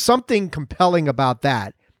something compelling about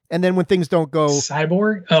that. And then when things don't go,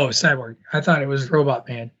 Cyborg. Oh, Cyborg. I thought it was Robot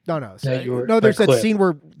Man. No. There's that scene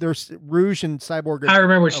where there's Rouge and Cyborg. I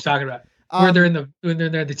remember what you're talking about. Where they're in the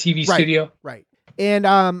TV studio. Right. And,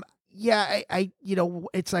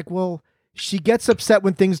 it's like, well, she gets upset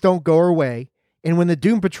when things don't go her way. And when the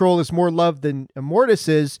Doom Patrol is more loved than Immortus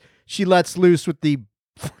is, she lets loose with the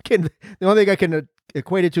only thing I can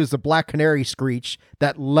equate it to is the Black Canary screech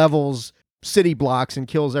that levels city blocks and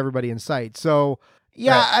kills everybody in sight. So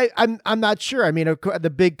yeah, right. I'm not sure. I mean, the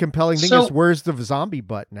big compelling thing is where's the zombie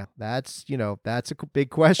butt now? That's a big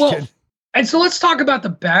question. Well, and so let's talk about the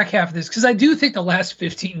back half of this, because I do think the last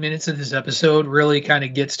 15 minutes of this episode really kind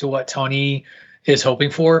of gets to what Tony is hoping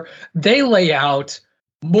for. They lay out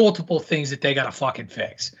multiple things that they got to fucking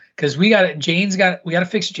fix, because we got to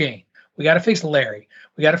fix Jane. We got to fix Larry.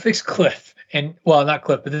 We got to fix Cliff, and well, not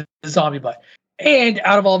Cliff, but the zombie butt. And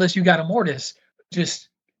out of all this, you got Immortus. just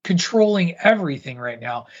controlling everything right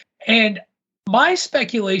now. And my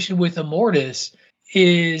speculation with Immortus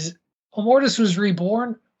is Immortus was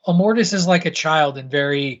reborn. Immortus is like a child and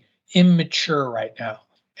very immature right now.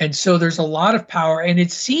 And so there's a lot of power. And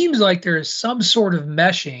it seems like there is some sort of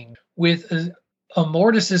meshing with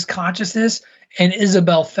Immortus's consciousness and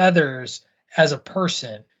Isabel Feathers as a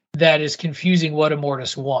person that is confusing what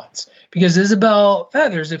Immortus wants. Because Isabel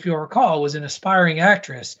Feathers, if you'll recall, was an aspiring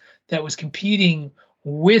actress that was competing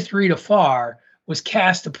with Rita Farr, was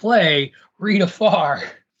cast to play Rita Farr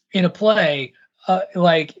in a play.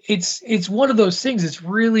 Like it's one of those things. It's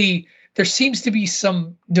really, there seems to be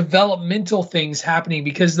some developmental things happening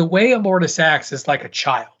because the way Immortus acts is like a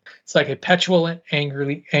child. It's like a petulant,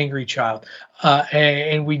 angry child.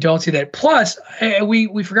 And we don't see that. Plus,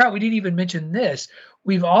 we forgot, we didn't even mention this.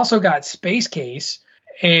 We've also got Space Case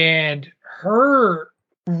and her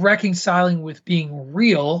reconciling with being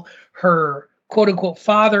real, her quote unquote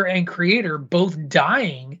father and creator both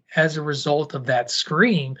dying as a result of that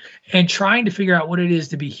scream and trying to figure out what it is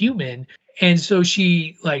to be human. And so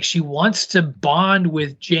she wants to bond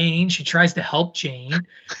with Jane. She tries to help Jane,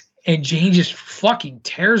 and Jane just fucking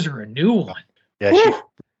tears her a new one. Yeah,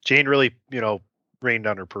 Jane really, rained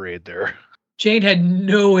on her parade there. Jane had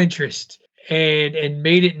no interest and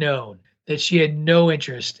made it known that she had no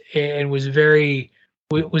interest and was very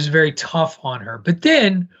tough on her. But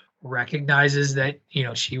then recognizes that,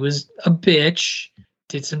 she was a bitch,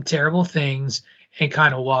 did some terrible things, and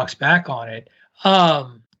kind of walks back on it.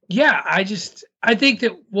 Yeah, I think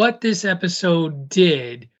that what this episode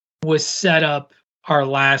did was set up our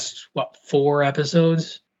last, 4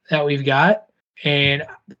 episodes that we've got. And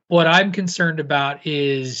what I'm concerned about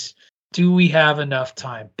is, do we have enough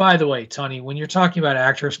time? By the way, Tony, when you're talking about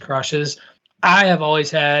actress crushes, I have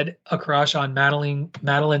always had a crush on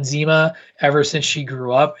Madeline Zima ever since she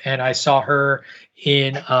grew up. And I saw her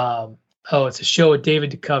in, it's a show with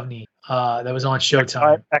David Duchovny that was on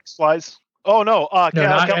Showtime. X-Files? Oh, no. No,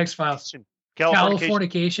 not X-Files.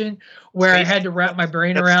 Californication, where I had to wrap my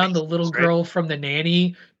brain around the little girl from The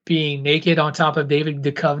Nanny being naked on top of David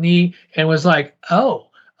Duchovny and was like, oh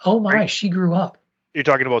my, she grew up. You're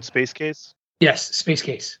talking about Space Case? Yes, Space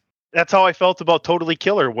Case. That's how I felt about Totally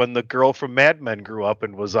Killer when the girl from Mad Men grew up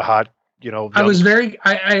and was a hot, I was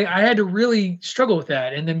I had to really struggle with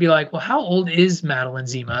that and then be like, well, how old is Madeline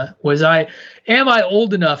Zima? Am I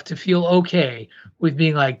old enough to feel okay with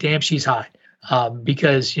being like, damn, she's hot?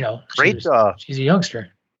 Because, she's a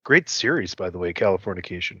youngster. Great series, by the way,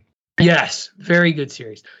 Californication. Yes, very good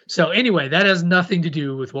series. So anyway, that has nothing to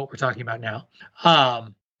do with what we're talking about now.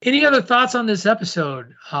 Any other thoughts on this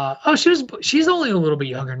episode? She's only a little bit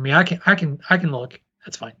younger than me. I can look.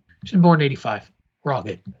 That's fine. She's born in 85. We're all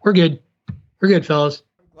good. We're good, fellas.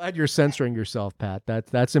 I'm glad you're censoring yourself, Pat.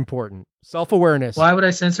 That's important. Self-awareness. Why would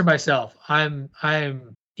I censor myself? It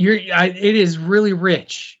is really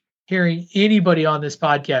rich hearing anybody on this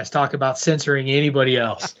podcast talk about censoring anybody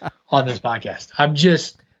else on this podcast.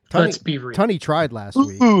 Let's be real. Tony tried last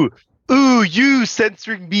week. Ooh, you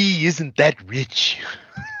censoring me, isn't that rich?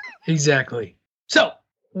 Exactly. So,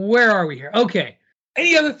 where are we here? Okay.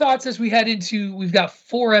 Any other thoughts as we head into, we've got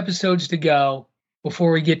 4 episodes to go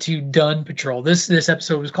before we get to Dun Patrol. This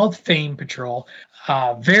episode was called Fame Patrol.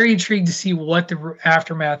 Very intrigued to see what the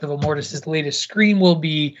aftermath of Immortus' latest scream will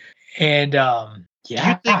be. And the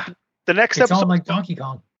next it's episode, on like Donkey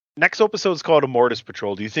Kong. Next episode is called Immortus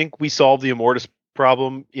Patrol. Do you think we solve the Immortus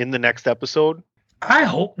problem in the next episode? I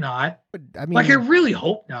hope not. I mean, I really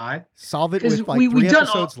hope not. Solve it with 3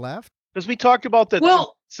 episodes left? Because we talked about that.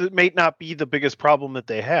 Well, it may not be the biggest problem that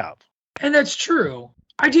they have. And that's true.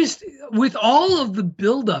 With all of the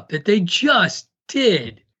buildup that they just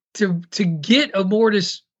did to get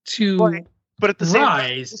Immortus to but at the same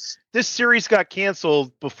time, this series got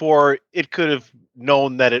canceled before it could have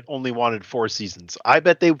known that it only wanted 4 seasons. I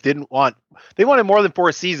bet they wanted more than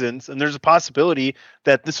 4 seasons, and there's a possibility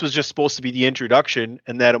that this was just supposed to be the introduction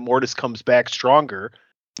and that Immortus comes back stronger,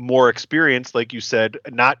 more experienced, like you said,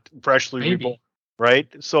 not freshly reborn, right?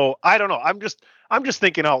 So I don't know. I'm just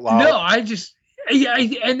thinking out loud. No, and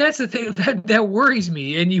that's the thing that worries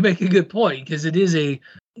me, and you make a good point, because it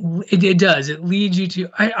does. It leads you to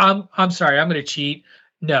I'm sorry, I'm gonna cheat.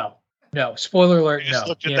 No. Spoiler alert, you no. Just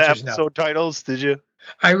looked at the episode titles, did you?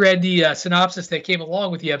 I read the synopsis that came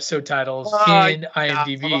along with the episode titles in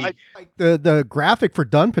IMDb. The graphic for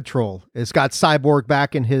Dun Patrol has got Cyborg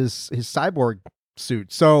back in his cyborg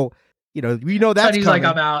suit. So, that's Tony's coming. Like,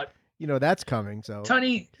 I'm out. That's coming. So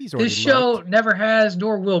Tony, this show never has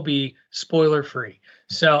nor will be spoiler free.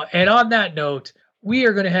 So, and on that note, we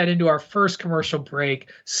are going to head into our first commercial break.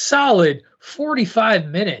 Solid 45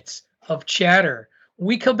 minutes of chatter. When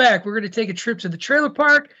we come back, we're going to take a trip to the trailer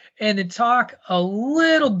park and then talk a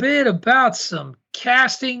little bit about some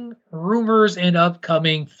casting rumors and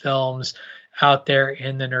upcoming films out there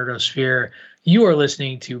in the nerdosphere. You are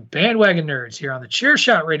listening to Bandwagon Nerds here on the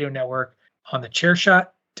Chairshot Radio Network on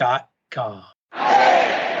thechairshot.com.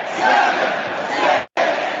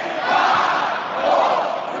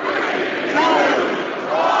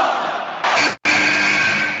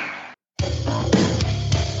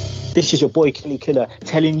 This is your boy Kenny Killer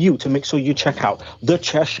telling you to make sure you check out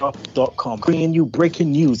thechairshot.com, bringing you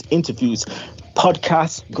breaking news, interviews,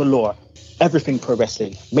 podcasts galore, everything pro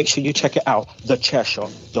wrestling. Make sure you check it out,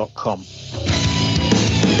 thechairshot.com.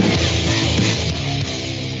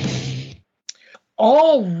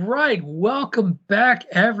 All right, welcome back,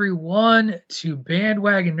 everyone, to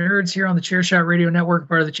Bandwagon Nerds here on the Chairshot Radio Network,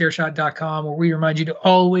 part of the Chairshot.com, where we remind you to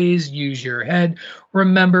always use your head.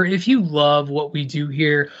 Remember, if you love what we do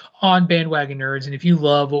here on Bandwagon Nerds, and if you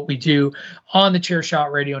love what we do on the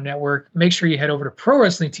Chairshot Radio Network, make sure you head over to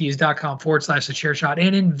prowrestlingtees.com/thechairshot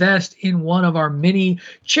and invest in one of our many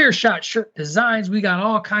Chairshot shirt designs. We got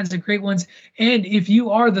all kinds of great ones. And if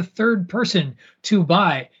you are the third person to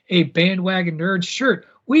buy a Bandwagon Nerds shirt,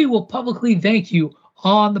 we will publicly thank you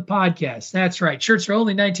on the podcast. That's right. Shirts are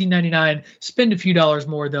only $19.99. Spend a few dollars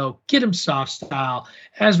more, though. Get them soft style.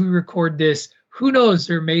 As we record this, who knows?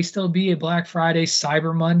 There may still be a Black Friday,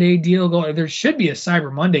 Cyber Monday deal going. There should be a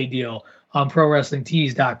Cyber Monday deal on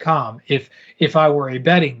prowrestlingtees.com if I were a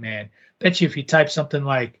betting man. Bet you if you type something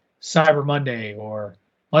like Cyber Monday or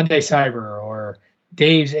Monday Cyber or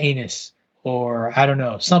Dave's Anus or I don't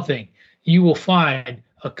know, something, you will find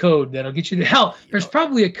a code that'll get you to hell. There's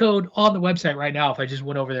probably a code on the website right now if I just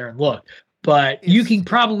went over there and looked. But you can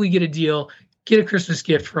probably get a deal, get a Christmas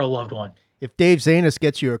gift for a loved one. If Dave Zanus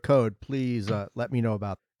gets you a code, please let me know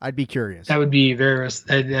about it. I'd be curious. That would be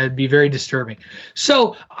that'd be very disturbing.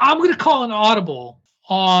 So I'm going to call an audible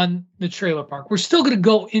on the trailer park. We're still going to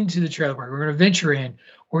go into the trailer park. We're going to venture in.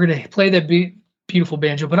 We're going to play that beautiful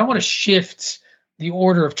banjo, but I want to shift the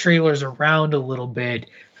order of trailers around a little bit,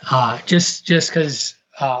 just because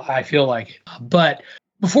I feel like it. But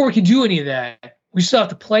before we can do any of that, we still have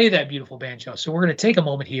to play that beautiful banjo. So we're going to take a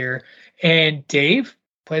moment here and Dave,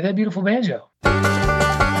 play that beautiful banjo.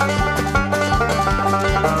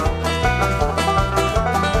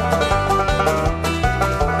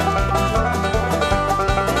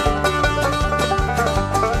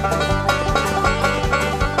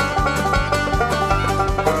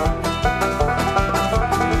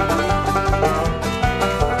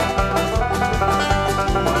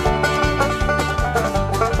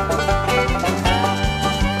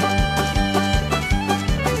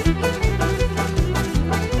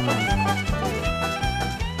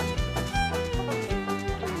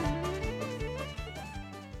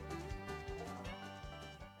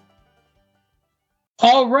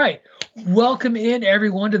 All right. Welcome in,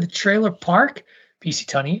 everyone, to the trailer park. PC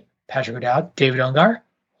Tunney, Patrick O'Dowd, David Ungar,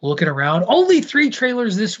 looking around. Only 3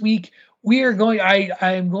 trailers this week. We are going, I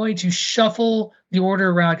am going to shuffle the order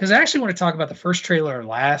around because I actually want to talk about the first trailer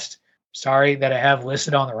last. Sorry that I have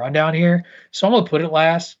listed on the rundown here. So I'm going to put it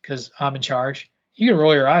last because I'm in charge. You can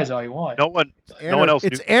roll your eyes all you want. No one else.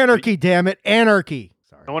 It's anarchy, damn it. Anarchy.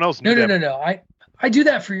 Sorry. No one else. No. I do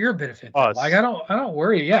that for your benefit. Like I don't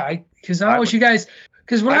worry. Yeah. Because I want you guys,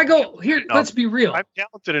 because when I go here, let's be real. I'm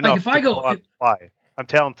talented enough. Like if I go, I'm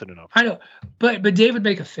talented enough. I know, but David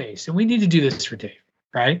make a face, and we need to do this for Dave,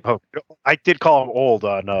 right? Oh, I did call him old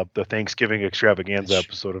on the Thanksgiving extravaganza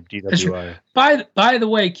episode of DWI. By the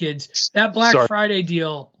way, kids, that Black Friday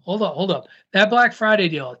deal. Hold up. That Black Friday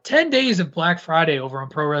deal. 10 days of Black Friday over on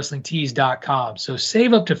ProWrestlingTees.com. So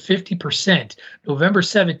save up to 50% November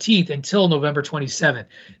 17th until November 27th.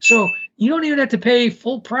 So you don't even have to pay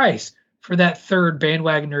full price for that third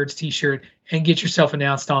Bandwagon Nerds t-shirt and get yourself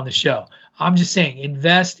announced on the show. I'm just saying,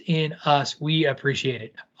 invest in us. We appreciate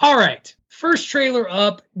it. All right. First trailer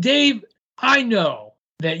up. Dave, I know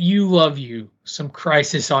that you love you some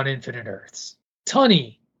Crisis on Infinite Earths.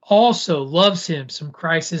 Tunney also loves him some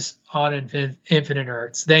Crisis on Infinite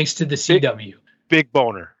Earths, thanks to the CW. Big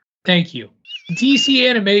boner. Thank you. DC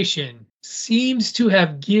Animation seems to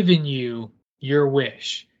have given you your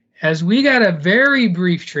wish, as we got a very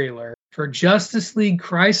brief trailer for Justice League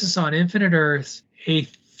Crisis on Infinite Earths, a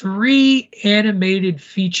 3 animated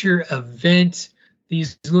feature event.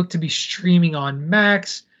 These look to be streaming on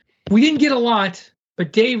Max. We didn't get a lot,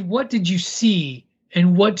 but Dave, what did you see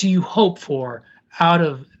and what do you hope for out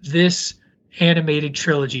of this animated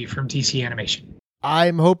trilogy from DC Animation?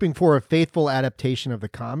 I'm hoping for a faithful adaptation of the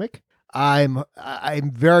comic. I'm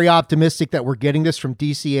very optimistic that we're getting this from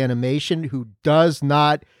DC Animation, who does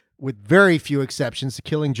not with very few exceptions, the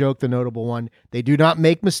Killing Joke, the notable one. They do not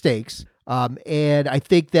make mistakes. And I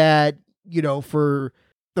think that, for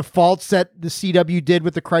the faults that the CW did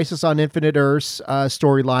with the Crisis on Infinite Earths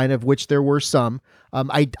storyline, of which there were some,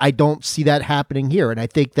 I don't see that happening here. And I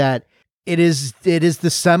think that it is the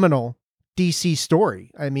seminal DC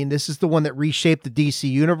story. I mean, this is the one that reshaped the DC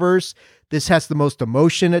universe. This has the most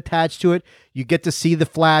emotion attached to it. You get to see the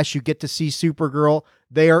Flash, you get to see Supergirl.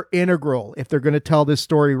 They are integral, if they're going to tell this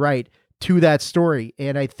story right, to that story.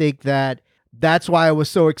 And I think that that's why I was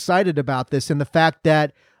so excited about this. And the fact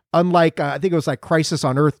that, unlike, I think it was like Crisis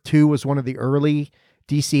on Earth 2 was one of the early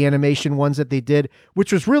DC animation ones that they did,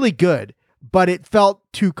 which was really good, but it felt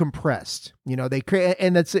too compressed.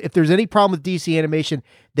 And that's, if there's any problem with DC animation,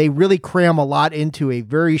 they really cram a lot into a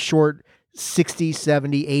very short 60,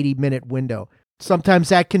 70, 80 minute window.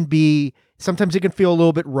 Sometimes it can feel a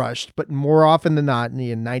little bit rushed, but more often than not,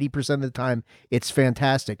 90% of the time, it's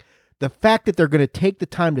fantastic. The fact that they're going to take the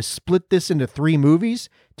time to split this into 3 movies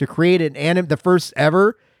to create the first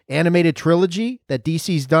ever animated trilogy that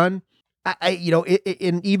DC's done, Pat, I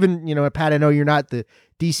know you're not the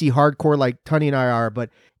DC hardcore like Tunney and I are, but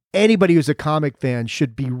anybody who's a comic fan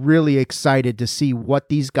should be really excited to see what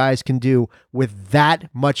these guys can do with that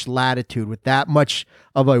much latitude, with that much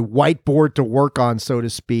of a whiteboard to work on, so to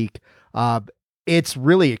speak. It's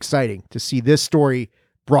really exciting to see this story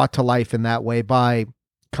brought to life in that way by a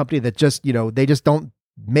company that just, they just don't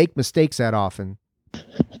make mistakes that often.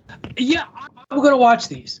 Yeah, I'm going to watch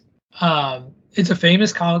these. It's a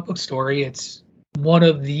famous comic book story. It's one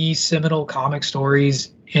of the seminal comic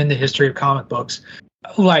stories in the history of comic books.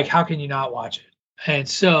 Like, how can you not watch it? And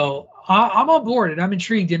so I'm on board and I'm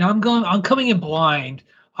intrigued, and I'm coming in blind,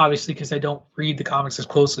 obviously, because I don't read the comics as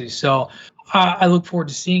closely. So I look forward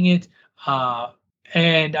to seeing it.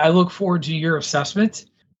 And I look forward to your assessment,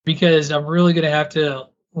 because I'm really going to have to,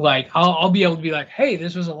 I'll be able to be like, hey,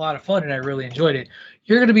 this was a lot of fun and I really enjoyed it.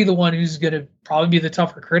 You're going to be the one who's going to probably be the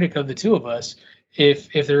tougher critic of the two of us if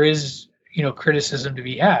there is, criticism to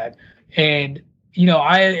be had. And,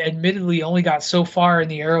 I admittedly only got so far in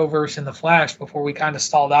the Arrowverse and the Flash before we kind of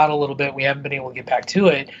stalled out a little bit. We haven't been able to get back to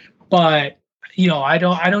it, but I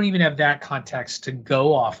don't even have that context to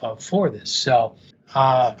go off of for this. So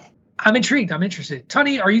I'm intrigued. I'm interested.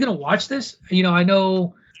 Tunney, are you going to watch this? I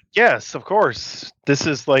know. Yes, of course. This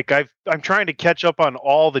is I'm trying to catch up on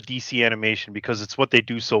all the DC animation because it's what they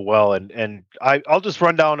do so well. And I'll just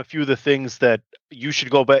run down a few of the things that you should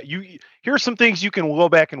go back. Here are some things you can go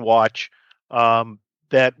back and watch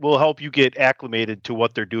that will help you get acclimated to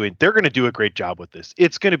what they're doing. They're going to do a great job with this.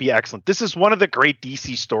 It's going to be excellent. This is one of the great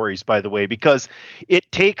DC stories, by the way, because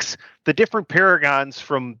it takes the different paragons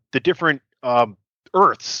from the different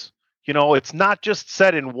Earths. It's not just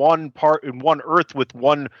set in one Earth with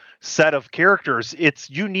one set of characters.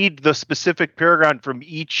 You need the specific paragon from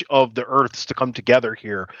each of the Earths to come together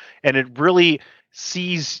here. And it really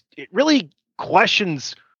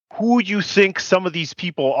questions who you think some of these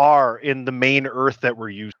people are in the main Earth that we're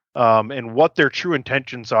using, and what their true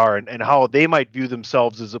intentions are, and how they might view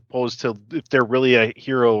themselves as opposed to if they're really a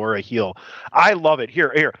hero or a heel. I love it.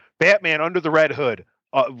 Here, Batman Under the Red Hood.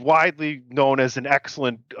 Widely known as an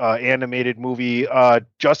excellent animated movie.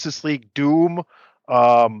 Justice League Doom,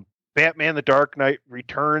 Batman The Dark Knight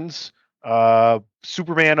Returns,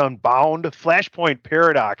 Superman Unbound, Flashpoint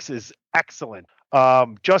Paradox is excellent.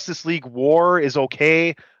 Justice League War is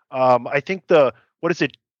okay. I think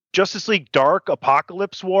Justice League Dark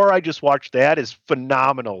Apocalypse War, I just watched that, is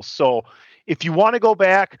phenomenal. So if you want to go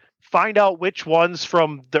back, find out which ones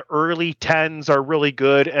from the early 10s are really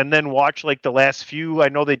good, and then watch the last few. I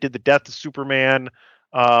know they did the Death of Superman,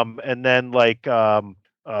 and then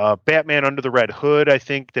Batman Under the Red Hood, I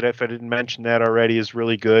think, that if I didn't mention that already, is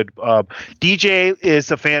really good. DJ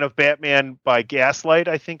is a fan of Batman by Gaslight,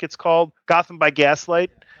 I think it's called. Gotham by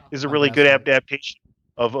Gaslight is a really good adaptation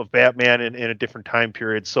of Batman in a different time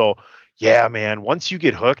period. So yeah, man, once you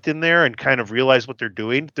get hooked in there and kind of realize what they're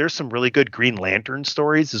doing, there's some really good Green Lantern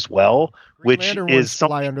stories as well, which is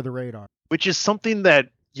fly under the radar. Which is something that,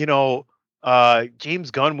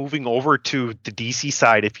 James Gunn moving over to the DC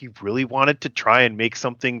side, if he really wanted to try and make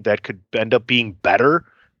something that could end up being better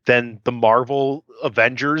than the Marvel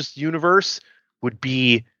Avengers universe, would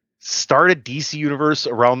be start a DC universe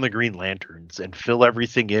around the Green Lanterns and fill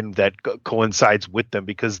everything in that coincides with them,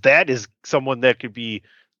 because that is someone that could be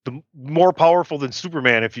more powerful than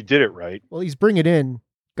Superman if you did it right. Well, he's bringing in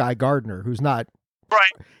Guy Gardner, who's not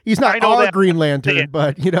right. He's not our Green Lantern,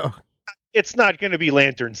 but it's not going to be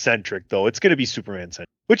Lantern centric though. It's going to be Superman centric,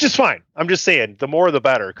 which is fine. I'm just saying, the more the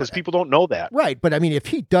better, because people don't know that. Right, but I mean, if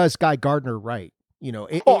he does Guy Gardner right, You know,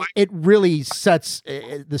 it really sets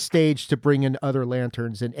the stage to bring in other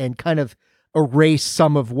lanterns and kind of erase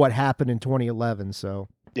some of what happened in 2011. So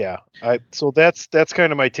yeah, so that's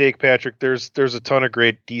kind of my take, Patrick. There's a ton of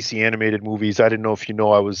great DC animated movies. I didn't know if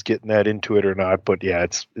I was getting that into it or not, but yeah,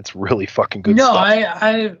 it's really fucking good stuff.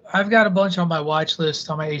 No, I've got a bunch on my watch list,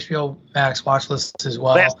 on my HBO Max watch list as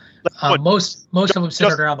well. Most of them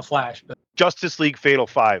centered around the Flash, but Justice League Fatal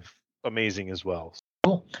 5, amazing as well.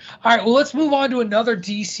 Cool. All right, well, let's move on to another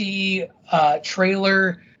DC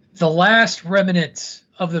trailer. The last remnants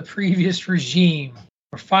of the previous regime.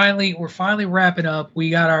 We're finally wrapping up. We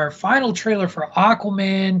got our final trailer for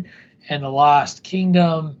Aquaman and the Lost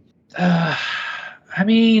Kingdom. I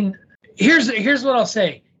mean, here's what I'll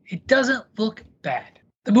say. It doesn't look bad.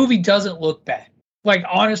 The movie doesn't look bad. Like,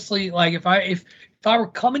 honestly, like if I were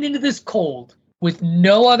coming into this cold with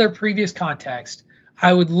no other previous context,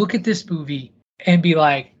 I would look at this movie and be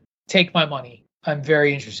like, take my money. I'm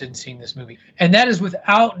very interested in seeing this movie. And that is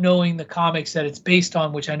without knowing the comics that it's based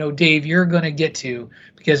on, which I know, Dave, you're going to get to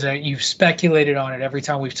because you've speculated on it every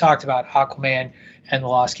time we've talked about Aquaman and the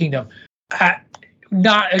Lost Kingdom.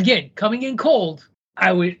 Not, again, coming in cold,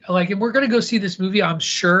 I would like, and we're going to go see this movie, I'm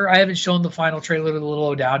sure. I haven't shown the final trailer to the little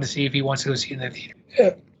O'Dowd to see if he wants to go see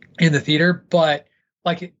it in the theater, but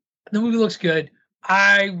like the movie looks good.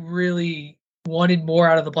 I really wanted more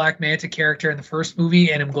out of the Black Manta character in the first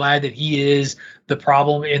movie, and I'm glad that he is the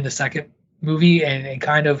problem in the second movie. And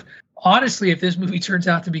kind of honestly, if this movie turns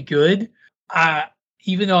out to be good,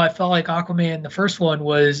 even though I felt like Aquaman, the first one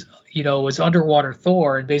was underwater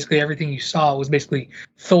Thor, and basically everything you saw was basically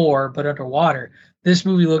Thor but underwater. This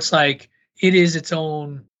movie looks like it is its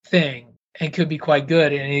own thing and could be quite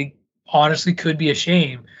good. And it honestly could be a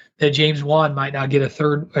shame that James Wan might not get a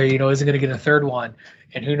third, or isn't going to get a third one.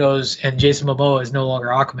 And who knows? And Jason Momoa is no longer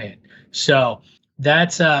Aquaman. So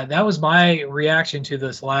that was my reaction to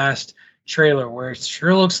this last trailer, where it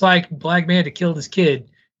sure looks like Black Manta killed his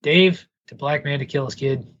kid. Dave, did Black Manta kill his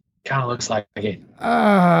kid? Kind of looks like it.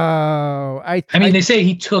 Oh, I mean, they say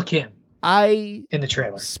he took him. In the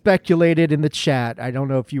trailer speculated in the chat. I don't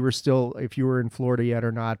know if you were in Florida yet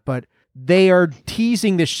or not, but they are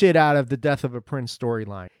teasing the shit out of the Death of a Prince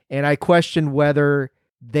storyline, and I question whether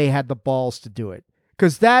they had the balls to do it.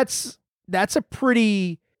 Because that's a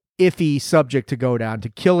pretty iffy subject to go down, to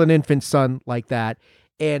kill an infant son like that,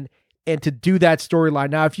 and to do that storyline.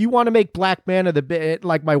 Now, if you want to make Black Manta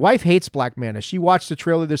like my wife hates Black Manta. She watched the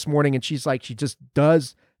trailer this morning and she's like, she just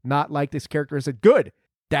does not like this character. I said, good.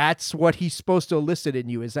 That's what he's supposed to elicit in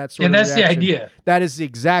you. Is that sort of reaction. And that's the idea. That is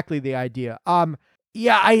exactly the idea.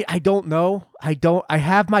 Yeah, I don't know. I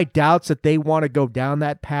have my doubts that they want to go down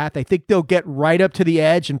that path. I think they'll get right up to the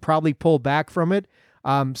edge and probably pull back from it.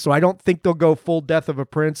 So I don't think they'll go full Death of a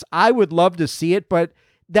Prince. I would love to see it, but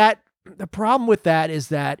the problem with that is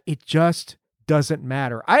that it just doesn't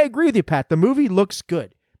matter. I agree with you, Pat. The movie looks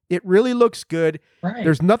good. It really looks good. Right.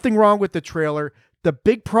 There's nothing wrong with the trailer. The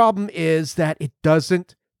big problem is that it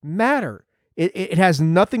doesn't matter. It has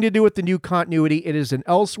nothing to do with the new continuity. It is an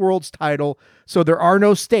Elseworlds title, so there are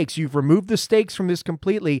no stakes. You've removed the stakes from this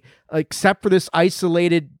completely, except for this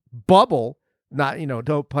isolated bubble, not,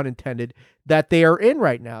 no pun intended, that they are in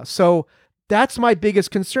right now. So that's my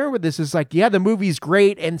biggest concern with this is like, yeah, the movie's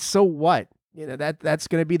great, and so what? That's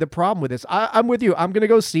going to be the problem with this. I'm with you. I'm going to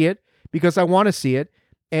go see it because I want to see it.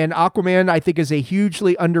 And Aquaman, I think, is a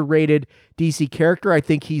hugely underrated DC character. I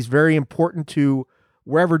think he's very important to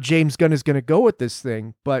wherever James Gunn is going to go with this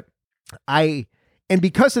thing. But and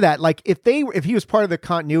because of that, like if he was part of the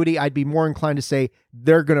continuity, I'd be more inclined to say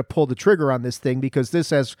they're going to pull the trigger on this thing because this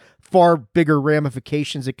has far bigger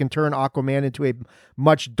ramifications. It can turn Aquaman into a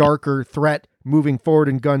much darker threat moving forward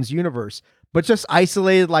in Gunn's universe. But just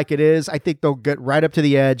isolated like it is, I think they'll get right up to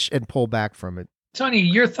the edge and pull back from it. Tony,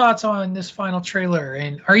 your thoughts on this final trailer,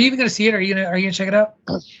 and are you even going to see it? Are you gonna check it out?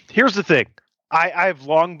 Here's the thing. I've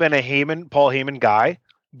long been a Paul Heyman guy,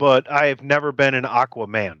 but I have never been an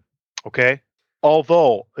Aquaman. Okay,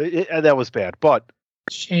 although that was bad, but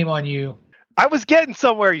shame on you. I was getting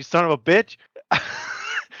somewhere, you son of a bitch.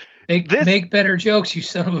 Make better jokes, you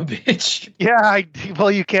son of a bitch. Yeah,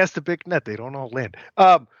 well, you cast a big net; they don't all land.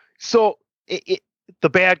 So the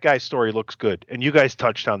bad guy story looks good, and you guys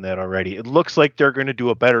touched on that already. It looks like they're going to do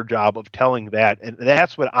a better job of telling that, and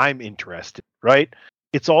that's what I'm interested in, right?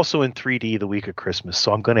 It's also in 3D the week of Christmas,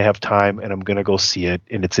 so I'm going to have time, and I'm going to go see it,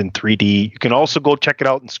 and it's in 3D. You can also go check it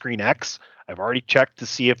out in Screen X. I've already checked to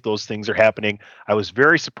see if those things are happening. I was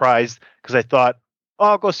very surprised because I thought,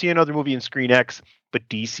 I'll go see another movie in Screen X, but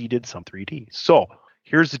DC did some 3D. So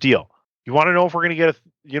here's the deal. You want to know if we're going to get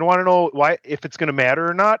you don't want to know why, if it's going to matter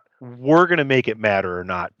or not? We're going to make it matter or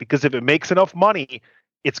not, because if it makes enough money,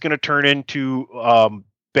 it's going to turn into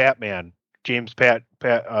Batman, James that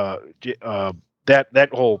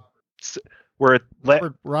whole where it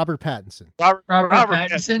Robert Pattinson. Robert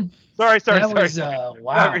Pattinson. Sorry.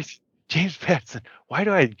 Wow. James Pattinson. Why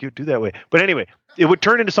do I do that way? But anyway, it would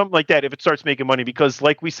turn into something like that if it starts making money, because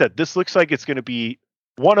like we said, this looks like it's going to be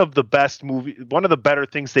one of the better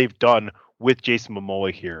things they've done with Jason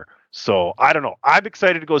Momoa here. So I don't know. I'm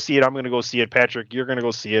excited to go see it. I'm going to go see it. Patrick, you're going to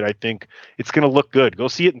go see it. I think it's going to look good. Go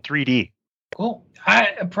see it in 3D. Cool.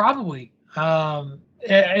 Probably.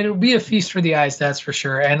 It'll be a feast for the eyes, that's for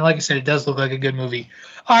sure. And like I said, it does look like a good movie.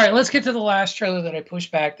 All right, let's get to the last trailer that I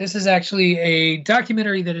pushed back. This is actually a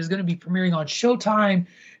documentary that is going to be premiering on Showtime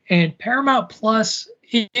and Paramount Plus.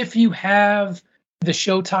 If you have the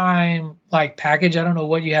Showtime package, I don't know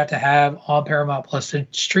what you have to have on Paramount Plus to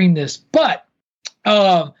stream this, but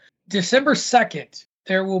December 2nd,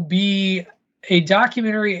 there will be a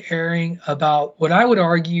documentary airing about what I would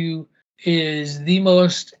argue is the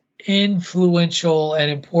most influential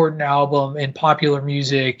and important album in popular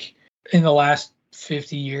music in the last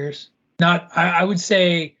 50 years. I would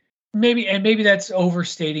say maybe that's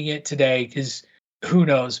overstating it today, because who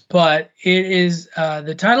knows, but it is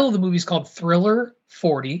the title of the movie is called Thriller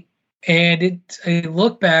 40, and it's a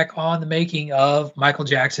look back on the making of Michael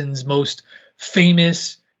Jackson's most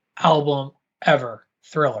famous album ever,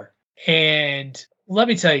 Thriller. And let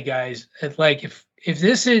me tell you guys, if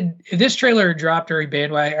this trailer had dropped during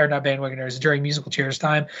during musical chairs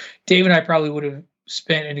time, Dave and I probably would have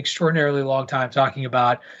spent an extraordinarily long time talking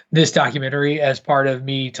about this documentary as part of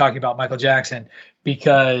me talking about Michael Jackson,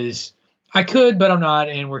 because I could, but I'm not,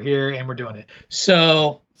 and we're here and we're doing it.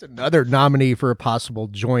 So it's another nominee for a possible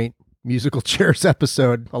joint musical chairs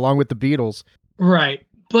episode along with the Beatles. Right.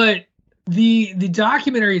 But the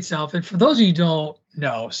documentary itself, and for those of you who don't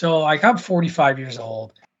know, so I'm 45 years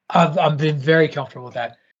old. I've been very comfortable with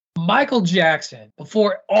that. Michael Jackson,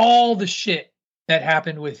 before all the shit that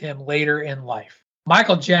happened with him later in life,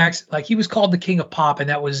 Michael Jackson, he was called the king of pop, and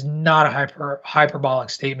that was not a hyperbolic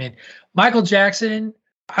statement. Michael Jackson,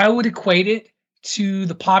 I would equate it to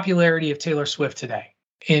the popularity of Taylor Swift today,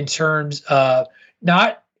 in terms of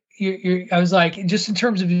just in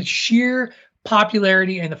terms of the sheer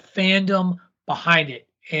popularity and the fandom behind it,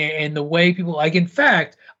 and the way people in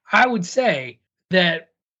fact, I would say that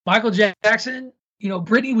Michael Jackson,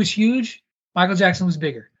 Britney was huge. Michael Jackson was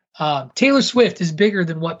bigger. Taylor Swift is bigger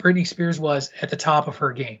than what Britney Spears was at the top of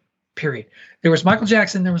her game, period. There was Michael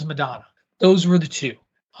Jackson, there was Madonna. Those were the two.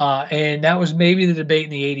 And that was maybe the debate in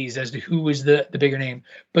the 80s as to who was the bigger name.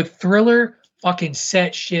 But Thriller fucking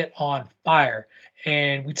set shit on fire.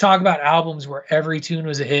 And we talk about albums where every tune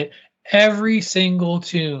was a hit. Every single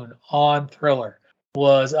tune on Thriller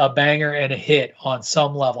was a banger and a hit on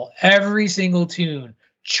some level. Every single tune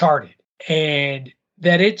charted. And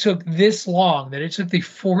that it took this long, that it took the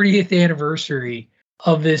 40th anniversary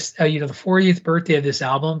of this, the 40th birthday of this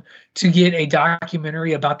album, to get a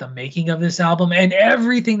documentary about the making of this album and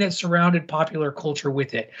everything that surrounded popular culture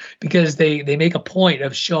with it, because they make a point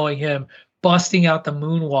of showing him busting out the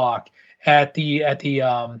moonwalk at the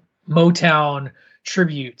Motown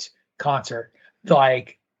tribute concert,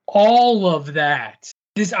 all of that.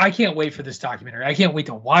 I can't wait for this documentary. I can't wait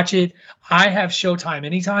to watch it. I have Showtime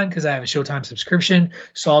anytime because I have a Showtime subscription,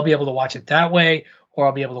 so I'll be able to watch it that way, or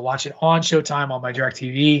I'll be able to watch it on Showtime on my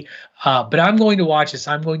DirecTV. But I'm going to watch this.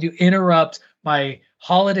 I'm going to interrupt my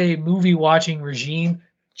holiday movie watching regime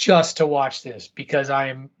just to watch this, because I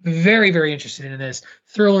am very, very interested in this.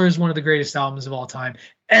 Thriller is one of the greatest albums of all time.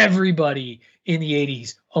 Everybody in the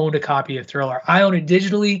 80s owned a copy of Thriller. I own it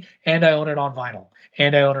digitally, and I own it on vinyl,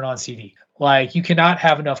 and I own it on CD. You cannot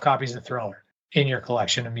have enough copies of Thriller in your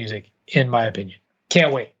collection of music, in my opinion.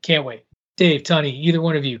 Can't wait. Dave, Tony, either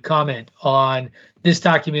one of you comment on this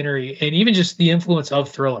documentary and even just the influence of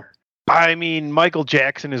Thriller. I mean, Michael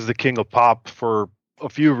Jackson is the king of pop for a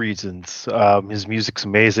few reasons. His music's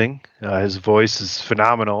amazing. His voice is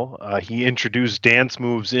phenomenal. He introduced dance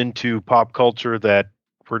moves into pop culture that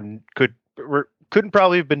couldn't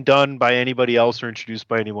probably have been done by anybody else or introduced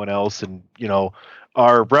by anyone else, and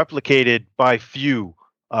are replicated by few,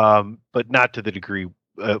 but not to the degree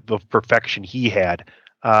of perfection he had.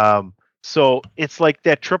 So it's like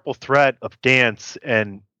that triple threat of dance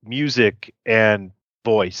and music and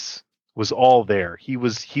voice was all there. He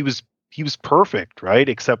was perfect, right?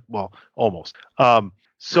 Except, well, almost.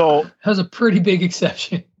 So that was a pretty big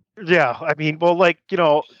exception. Yeah, I mean, well,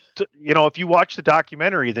 if you watch the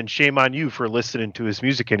documentary, then shame on you for listening to his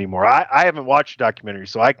music anymore. I haven't watched the documentary,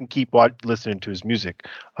 so I can keep listening to his music.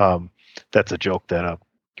 That's a joke that a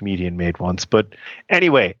comedian made once. But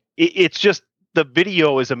anyway, it's just the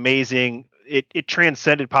video is amazing. It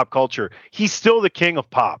transcended pop culture. He's still the king of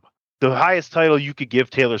pop. The highest title you could give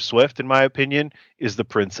Taylor Swift, in my opinion, is the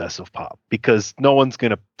princess of pop, because no one's going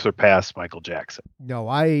to surpass Michael Jackson. No,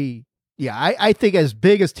 I think as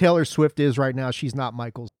big as Taylor Swift is right now, she's not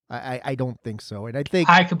Michael's. I don't think so. And I think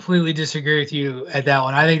I completely disagree with you at that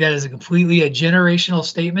one. I think that is completely a generational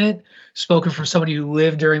statement spoken from somebody who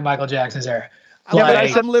lived during Michael Jackson's era. Yeah,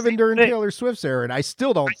 but I'm living during Taylor Swift's era, and I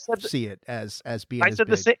still don't see it as being as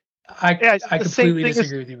big. I completely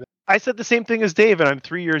disagree with you. I said the same thing as Dave, and I'm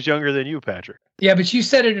 3 years younger than you, Patrick. Yeah, but you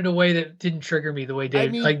said it in a way that didn't trigger me the way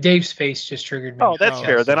Dave. Dave's face just triggered me. Oh, that's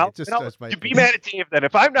fair. Then I'll be mad at Dave. Then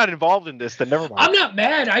if I'm not involved in this, then never mind. I'm not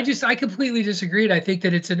mad. I completely disagreed. I think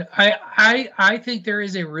that I think there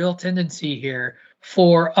is a real tendency here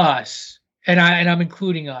for us, and I'm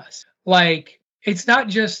including us. Like, it's not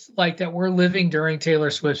just like that we're living during Taylor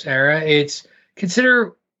Swift's era. It's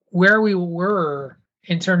consider where we were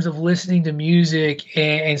in terms of listening to music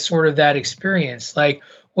and sort of that experience. Like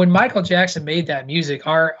when Michael Jackson made that music,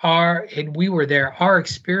 and we were there, our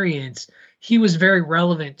experience, he was very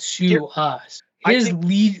relevant to us.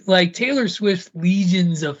 Like Taylor Swift's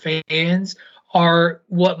legions of fans are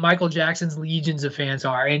what Michael Jackson's legions of fans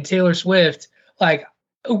are. And Taylor Swift, and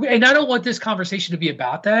I don't want this conversation to be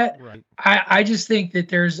about that. Right. I just think that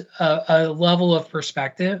there's a level of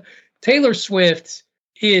perspective. Taylor Swift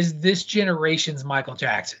is this generation's Michael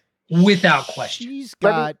Jackson, without question. She's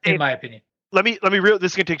got, in my opinion. Let me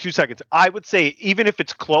this is gonna take 2 seconds. I would say even if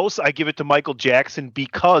it's close, I give it to Michael Jackson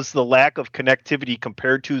because the lack of connectivity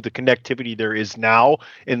compared to the connectivity there is now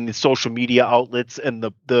in the social media outlets, and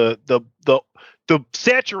the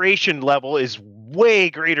saturation level is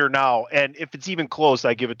way greater now. And if it's even close,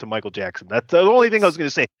 I give it to Michael Jackson. That's the only thing I was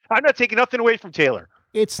gonna say. I'm not taking nothing away from Taylor.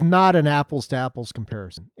 It's not an apples to apples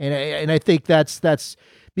comparison. And I think that's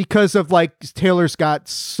because of Taylor's got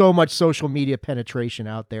so much social media penetration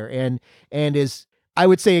out there and is, I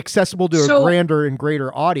would say, accessible to a grander and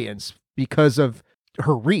greater audience because of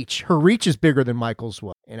her reach. Her reach is bigger than Michael's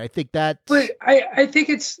was. And I think that. But I think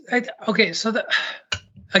it's okay. So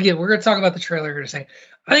again, we're going to talk about the trailer here in a second.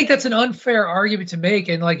 I think that's an unfair argument to make.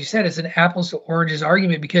 And like you said, it's an apples to oranges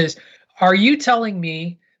argument, because are you telling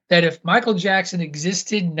me that if Michael Jackson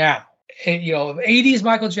existed now, and, if 80s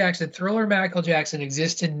Michael Jackson, Thriller Michael Jackson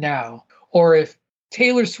existed now, or if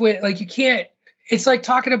Taylor Swift, you can't, it's like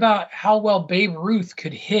talking about how well Babe Ruth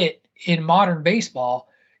could hit in modern baseball.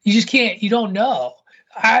 You just can't, you don't know.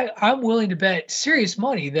 I'm willing to bet serious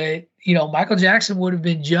money that, Michael Jackson would have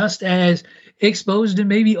been just as exposed and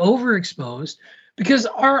maybe overexposed, because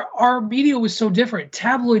our media was so different.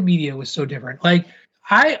 Tabloid media was so different.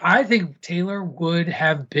 I think Taylor would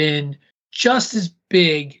have been just as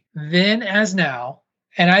big then as now,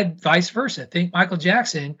 and I vice versa. I think Michael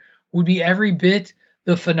Jackson would be every bit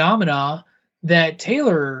the phenomena that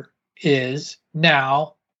Taylor is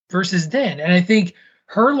now versus then. And I think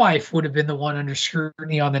her life would have been the one under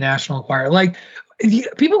scrutiny on the National Enquirer.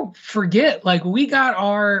 People forget, we got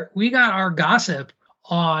our gossip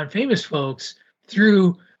on famous folks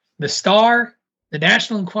through the Star, the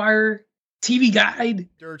National Enquirer, TV Guide,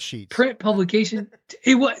 dirt sheets, print publication.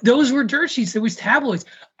 Those were dirt sheets. It was tabloids.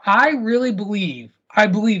 I really believe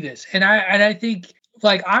this, and I think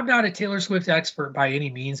I'm not a Taylor Swift expert by any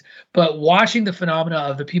means, but watching the phenomena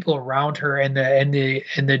of the people around her and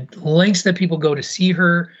the lengths that people go to see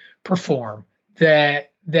her perform, that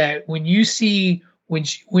when you see when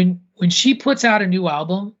she puts out a new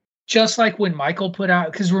album, just like when Michael put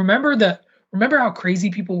out, because remember how crazy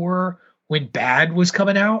people were when Bad was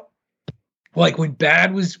coming out. When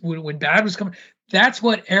Bad was coming, that's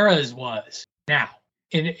what Eras was now,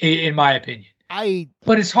 in my opinion.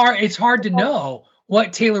 But it's hard to know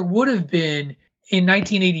what Taylor would have been in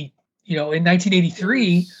 1980, in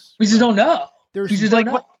 1983. We just don't know. Don't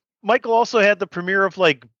know. Michael also had the premiere of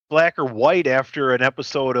Black or White after an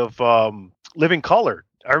episode of Living Color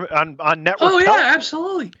on network. Oh yeah,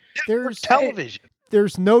 absolutely. There's television.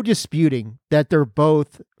 There's no disputing that they're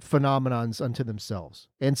both phenomenons unto themselves,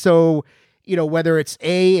 and so. Whether it's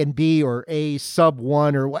A and B or A sub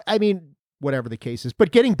 1 or what, whatever the case is.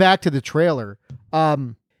 But getting back to the trailer,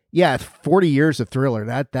 40 years of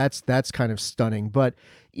Thriller, that's kind of stunning. But,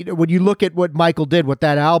 when you look at what Michael did, what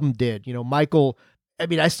that album did, Michael,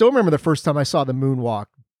 I still remember the first time I saw the Moonwalk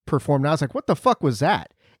performed. I was like, what the fuck was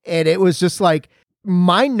that? And it was just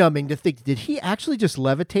mind-numbing to think, did he actually just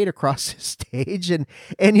levitate across the stage? And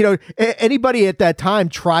anybody at that time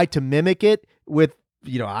tried to mimic it with,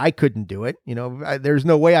 I couldn't do it. There's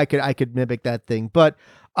no way I could mimic that thing. But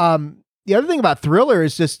the other thing about Thriller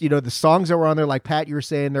is just, the songs that were on there, like Pat, you were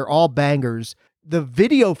saying, they're all bangers. The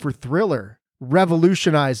video for Thriller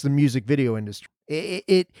revolutionized the music video industry.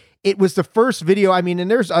 It was the first video. I mean,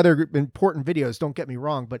 and there's other important videos, don't get me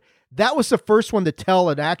wrong, but that was the first one to tell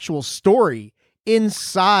an actual story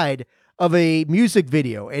inside of a music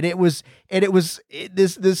video. And it was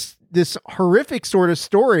this horrific sort of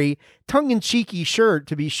story, tongue-in-cheeky, sure,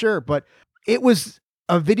 to be sure, but it was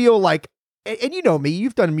a video like, and you know me,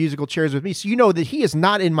 you've done musical chairs with me, so you know that he is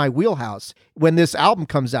not in my wheelhouse when this album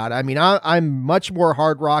comes out. I mean, I'm much more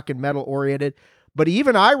hard rock and metal oriented, but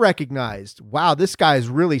even I recognized, wow, this guy is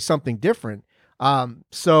really something different.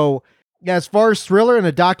 So yeah, as far as Thriller and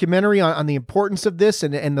a documentary on the importance of this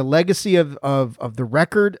and the legacy of the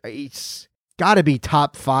record, it's got to be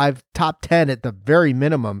top 5, top 10 at the very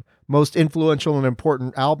minimum, most influential and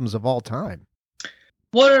important albums of all time.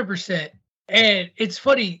 100%. And it's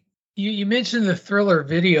funny, you mentioned the Thriller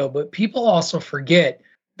video, but people also forget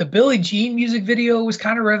the Billie Jean music video was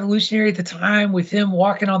kind of revolutionary at the time, with him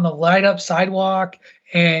walking on the light up sidewalk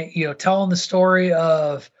and, telling the story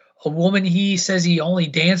of a woman he says he only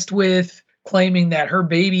danced with, claiming that her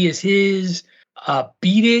baby is his.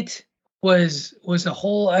 Beat It was a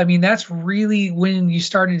whole, I mean, that's really when you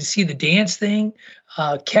started to see the dance thing.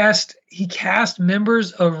 He cast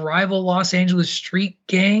members of rival Los Angeles street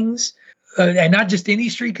gangs, and not just any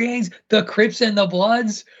street gangs, the Crips and the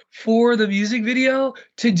Bloods, for the music video,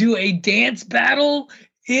 to do a dance battle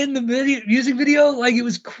in the music video. Like, it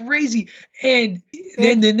was crazy. And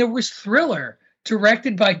then there was Thriller,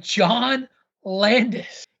 directed by John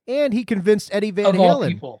Landis. And he convinced Eddie Van Halen. Of all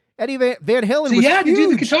people. Eddie Van Halen was huge. To do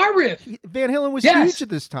the guitar riff. Van Halen was huge at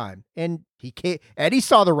this time. And Eddie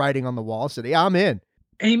saw the writing on the wall, said, yeah, I'm in.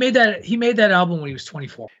 And he made that album when he was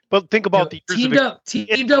 24. But think about the years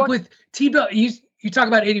teamed up. You talk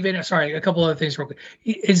about Eddie Van Halen. Sorry, a couple other things real quick.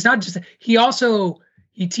 It's not just he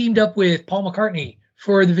teamed up with Paul McCartney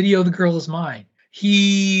for the video "The Girl Is Mine."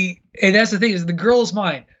 And that's the thing, is The Girl Is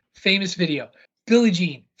Mine, famous video. Billie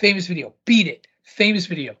Jean, famous video. Beat It, famous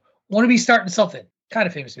video. Want to Be Starting Something, kind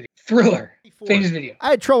of famous video. Thriller, famous video.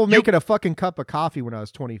 I had trouble making a fucking cup of coffee when I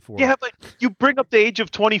was 24. Yeah, but you bring up the age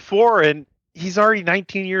of 24 and he's already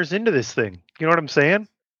 19 years into this thing. You know what I'm saying?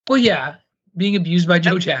 Well, yeah, being abused by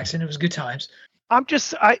Joe Jackson, it was good times. I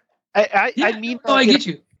mean, I get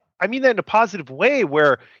you. I mean that in a positive way,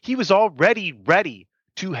 where he was already ready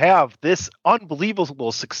to have this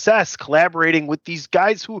unbelievable success collaborating with these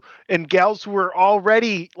guys and gals who were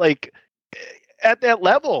already like at that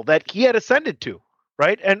level that he had ascended to,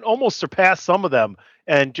 right? And almost surpassed some of them,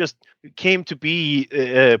 and just came to be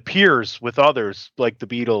peers with others like the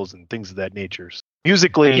Beatles and things of that nature.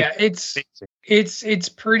 Musically, yeah, it's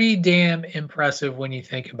pretty damn impressive when you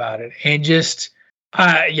think about it. And just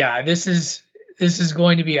this is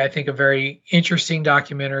going to be, I think, a very interesting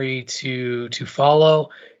documentary to follow,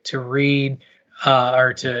 to read,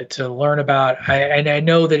 or to learn about. And I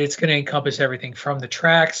know that it's going to encompass everything from the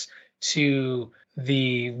tracks to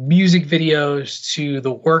the music videos to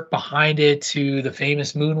the work behind it to the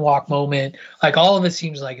famous moonwalk moment. Like, all of it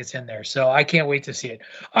seems like it's in there. So I can't wait to see it.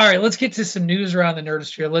 All right, let's get to some news around the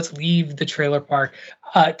Nerdosphere. Let's leave the trailer park.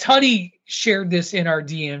 Tuddy shared this in our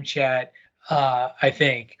DM chat, I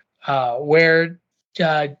think, where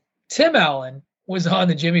Tim Allen was on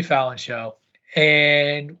the Jimmy Fallon show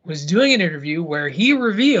and was doing an interview where he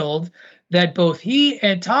revealed that both he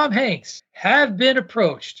and Tom Hanks have been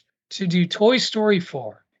approached to do Toy Story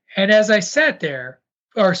 4. And as I sat there,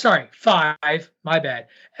 5, my bad.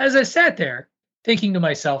 As I sat there thinking to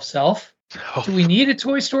myself, do we need a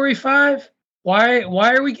Toy Story 5? Why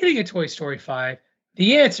are we getting a Toy Story 5?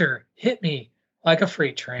 The answer hit me like a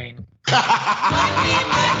freight train.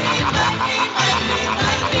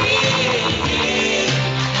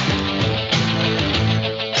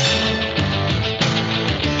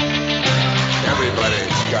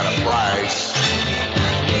 Everybody's got a price.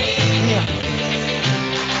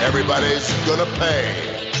 Everybody's gonna pay.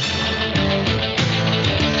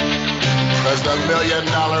 'Cause the $1 million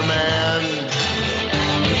man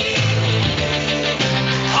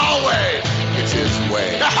always gets his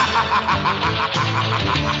way.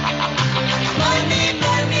 Money,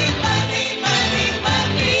 money, money, money,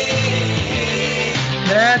 money.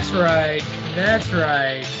 That's right. That's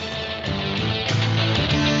right.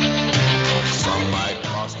 Some might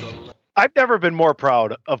cost a I've never been more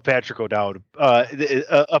proud of Patrick O'Dowd.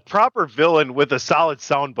 A proper villain with a solid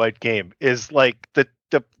soundbite game is like the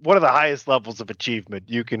one of the highest levels of achievement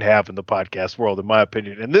you can have in the podcast world, in my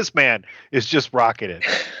opinion. And this man is just rocking it.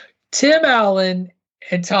 Tim Allen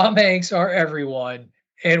and Tom Hanks are everyone,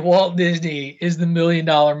 and Walt Disney is the $1 million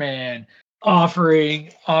man offering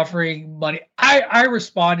money. I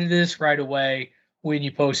responded to this right away when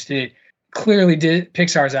you posted it. Clearly,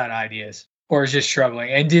 Pixar's out of ideas or is just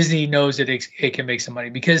struggling, and Disney knows that it can make some money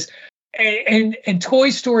because, and Toy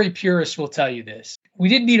Story purists will tell you this: we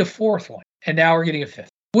didn't need a fourth one, and now we're getting a fifth,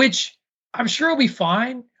 which I'm sure will be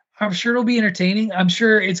fine. I'm sure it'll be entertaining. I'm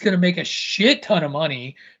sure it's going to make a shit ton of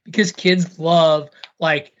money because kids love,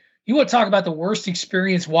 like, you want to talk about the worst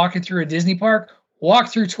experience walking through a Disney park? Walk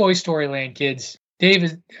through Toy Story Land, kids.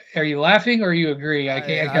 Dave, are you laughing or you agree? Are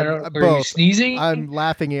you sneezing? I'm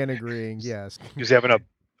laughing and agreeing. Yes. He's having a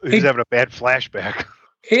bad flashback.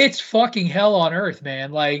 It's fucking hell on earth,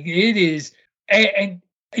 man. Like, it is. And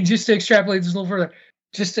just to extrapolate this a little further,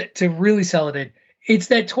 just to really sell it in, it's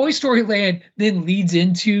that Toy Story Land then leads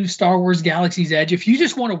into Star Wars Galaxy's Edge. If you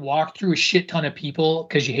just want to walk through a shit ton of people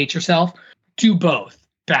because you hate yourself, do both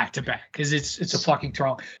back to back because it's a fucking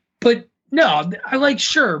throng. But no,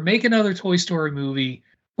 sure, make another Toy Story movie.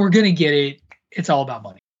 We're gonna get it. It's all about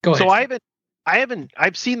money. Go ahead. So I've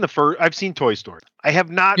seen I've seen Toy Story. I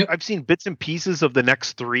have not. Yep. I've seen bits and pieces of the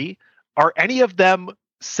next three. Are any of them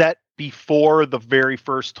set before the very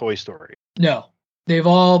first Toy Story? No. They've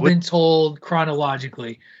all been told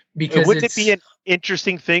chronologically because wouldn't it be an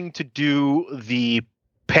interesting thing to do the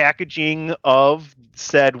packaging of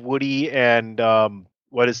said Woody and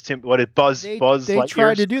Buzz? They Lightyear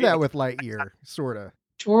tried to do that with Lightyear, sort of.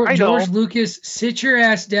 George Lucas, sit your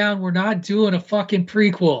ass down. We're not doing a fucking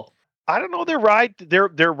prequel. I don't know. Their ride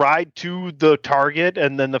to the Target,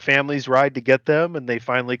 and then the family's ride to get them, and they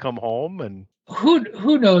finally come home and.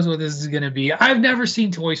 Who knows what this is going to be? I've never seen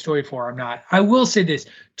Toy Story 4. I will say this.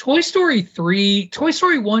 Toy Story 3, Toy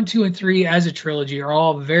Story 1, 2, and 3 as a trilogy are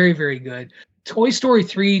all very, very good. Toy Story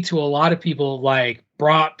 3 to a lot of people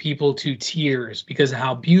brought people to tears because of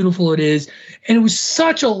how beautiful it is. And it was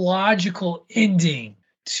such a logical ending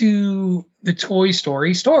to the Toy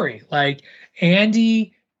Story story. Like,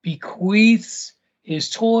 Andy bequeaths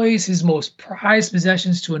his toys, his most prized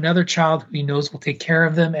possessions to another child who he knows will take care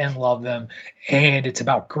of them and love them. And it's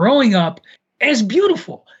about growing up. And it's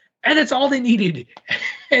beautiful. And that's all they needed.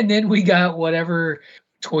 And then we got whatever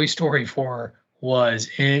Toy Story 4 was.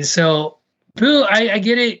 And so, Boo, I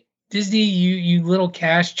get it. Disney, you little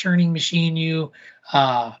cash churning machine, you.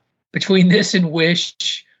 Between this and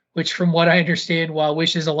Wish, which from what I understand, while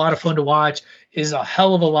Wish is a lot of fun to watch, is a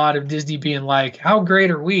hell of a lot of Disney being like, how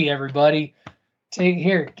great are we, everybody?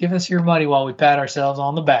 Give us your money while we pat ourselves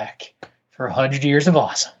on the back for 100 years of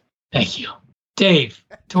awesome. Thank you. Dave,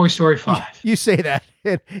 Toy Story 5. You say that,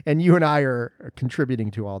 and you and I are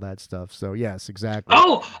contributing to all that stuff. So, yes, exactly.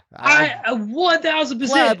 Oh, I 1,000%.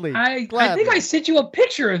 Gladly. I think I sent you a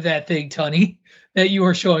picture of that thing, Tony, that you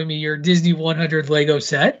were showing me, your Disney 100 Lego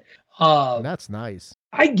set. That's nice.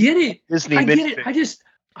 I get it. I get it.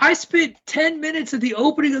 I spent 10 minutes at the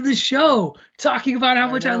opening of this show talking about how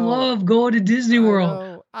much I love going to Disney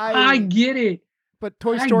World. I get it. But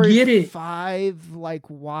Toy Story 5,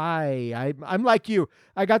 why? I'm like you.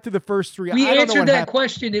 I got to the first three. We answered that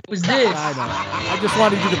question. It was this. I know. I just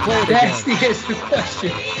wanted you to play it That's again. the answer to the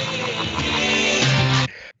question.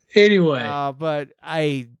 Anyway. But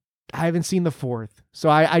I haven't seen the fourth. So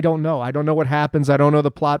I don't know. I don't know what happens. I don't know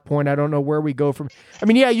the plot point. I don't know where we go from. I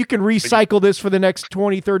mean, yeah, you can recycle this for the next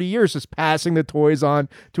 20, 30 years, just passing the toys on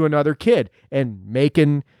to another kid and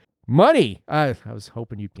making money. I was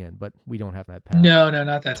hoping you can, but we don't have that path. No,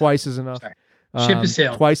 not that. Twice is enough. Ship is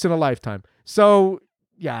sailed. Twice in a lifetime. So,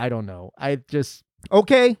 yeah, I don't know.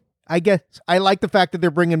 Okay. I guess I like the fact that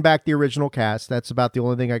they're bringing back the original cast. That's about the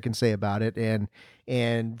only thing I can say about it. And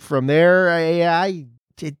from there, I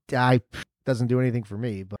doesn't do anything for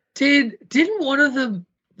me. But didn't one of the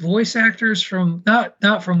voice actors from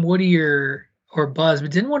not from Woody or Buzz,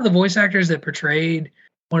 but didn't one of the voice actors that portrayed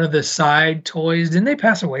one of the side toys, didn't they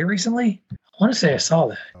pass away recently? I want to say I saw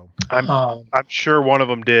that. I'm sure one of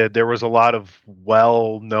them did. There was a lot of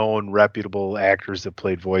well-known, reputable actors that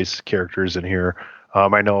played voice characters in here.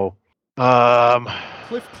 I know.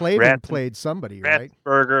 Cliff Clavin played somebody, right?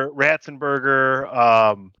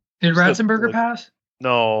 Ratzenberger. Did Ratzenberger pass?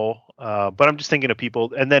 No, but I'm just thinking of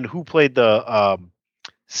people. And then who played the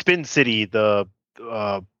Spin City, the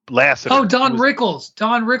Lassiter? Oh, Don Rickles.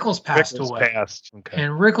 Don Rickles passed away. Okay.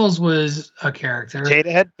 And Rickles was a character. Potato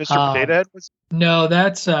Head? Mr. Potato Head was? No,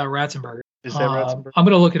 that's Ratzenberger. Is that Ratzenberger? I'm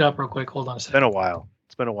going to look it up real quick. Hold on a second.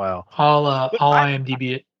 It's been a while. I'll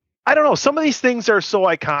IMDb it. I don't know. Some of these things are so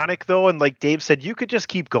iconic, though, and like Dave said, you could just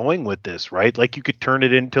keep going with this, right? Like you could turn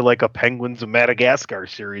it into like a Penguins of Madagascar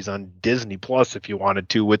series on Disney Plus if you wanted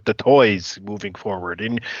to, with the toys moving forward,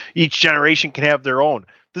 and each generation can have their own.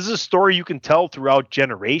 This is a story you can tell throughout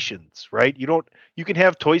generations, right? You can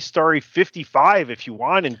have Toy Story 55 if you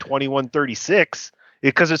want in 2136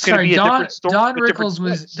 because it's going to be a different story. Don Rickles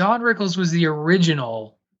was the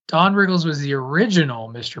original. Don Rickles was the original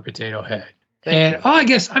Mr. Potato Head. And I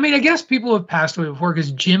guess people have passed away before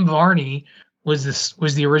because Jim Varney was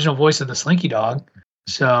the original voice of the Slinky Dog.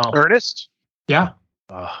 So Ernest, yeah.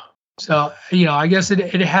 So I guess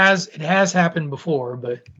it has happened before,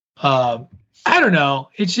 but I don't know.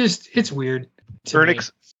 It's weird.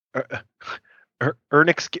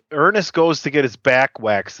 Ernest goes to get his back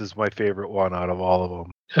waxed is my favorite one out of all of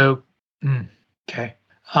them. Oh, okay.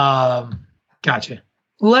 Gotcha.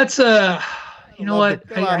 Let's you know what?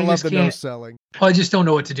 I love the no selling. Well, I just don't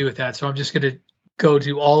know what to do with that, so I'm just going to go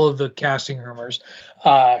to all of the casting rumors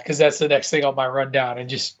because that's the next thing on my rundown and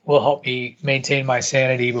just will help me maintain my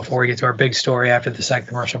sanity before we get to our big story after the second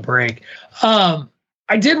commercial break.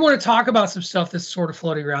 I did want to talk about some stuff that's sort of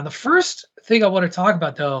floating around. The first thing I want to talk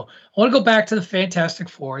about, though, I want to go back to the Fantastic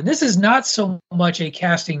Four, and this is not so much a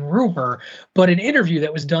casting rumor, but an interview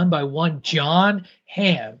that was done by one John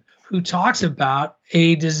Hamm, who talks about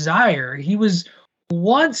a desire. He was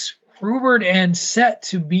once rumored and set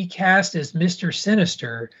to be cast as Mr.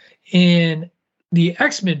 Sinister in the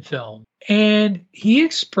X-Men film, and he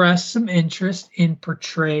expressed some interest in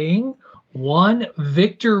portraying one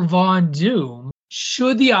Victor Von Doom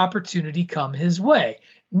should the opportunity come his way.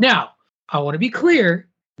 Now, I want to be clear,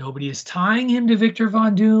 nobody is tying him to Victor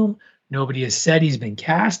Von Doom. Nobody has said he's been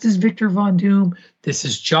cast as Victor Von Doom. This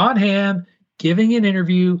is John Hamm giving an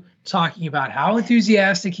interview talking about how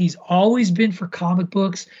enthusiastic he's always been for comic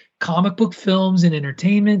books, comic book films, and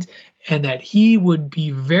entertainment, and that he would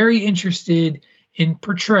be very interested in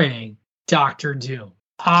portraying Doctor Doom.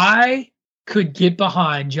 I could get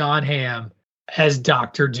behind John Hamm as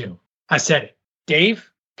Doctor Doom. I said it.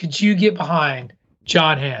 Dave, could you get behind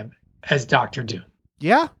John Hamm as Doctor Doom?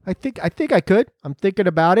 Yeah, I think I could. I'm thinking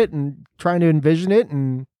about it and trying to envision it,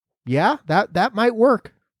 and yeah, that might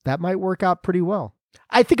work. That might work out pretty well.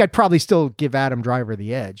 I think I'd probably still give Adam Driver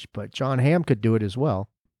the edge, but John Hamm could do it as well.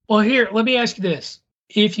 Well, here, let me ask you this.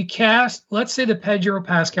 If you cast, let's say the Pedro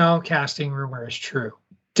Pascal casting rumor is true,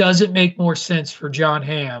 does it make more sense for John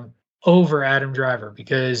Hamm over Adam Driver?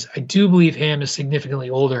 Because I do believe Hamm is significantly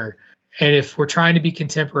older. And if we're trying to be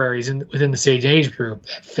contemporaries within the same age group,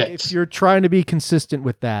 that fits. If you're trying to be consistent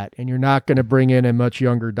with that, and you're not going to bring in a much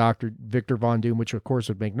younger Dr. Victor Von Doom, which of course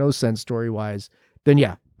would make no sense story-wise, then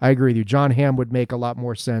yeah, I agree with you. John Hamm would make a lot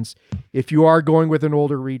more sense if you are going with an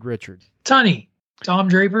older Reed Richards. Tony, Tom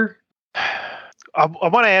Draper? I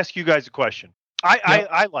want to ask you guys a question.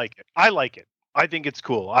 I like it. I like it. I think it's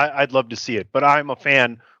cool. I'd love to see it, but I'm a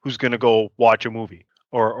fan who's going to go watch a movie.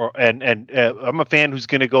 And I'm a fan who's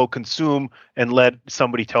going to go consume and let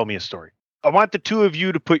somebody tell me a story. I want the two of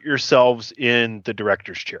you to put yourselves in the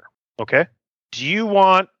director's chair. Okay. Do you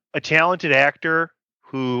want a talented actor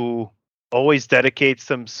who always dedicates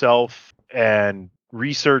himself and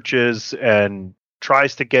researches and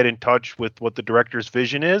tries to get in touch with what the director's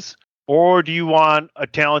vision is? Or do you want a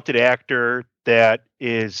talented actor that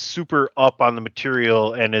is super up on the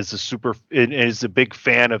material and is a big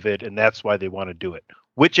fan of it, and that's why they want to do it?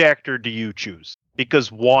 Which actor do you choose?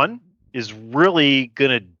 Because one is really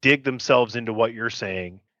going to dig themselves into what you're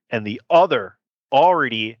saying, and the other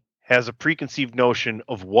already has a preconceived notion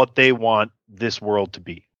of what they want this world to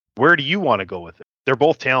be. Where do you want to go with it? They're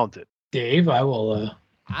both talented. Dave,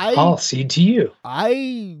 I'll cede to you.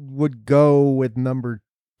 I would go with number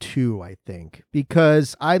 2, I think,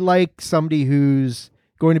 because I like somebody who's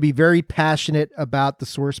going to be very passionate about the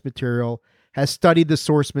source material, has studied the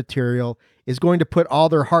source material, is going to put all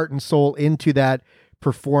their heart and soul into that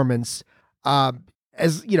performance.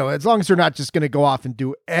 As long as they're not just going to go off and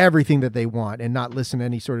do everything that they want and not listen to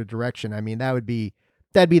any sort of direction. I mean, that'd be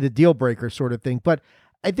the deal breaker sort of thing. But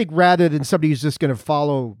I think rather than somebody who's just going to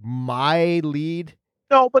follow my lead.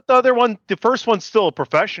 No, but the first one's still a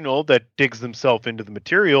professional that digs themselves into the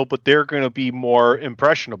material, but they're going to be more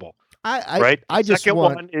impressionable. Right? The second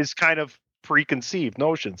one is kind of preconceived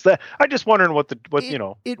notions. I just wondering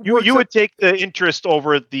you would take the interest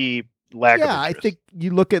over the lack of interest. I think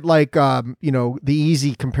you look at the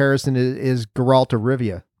easy comparison is Geralt of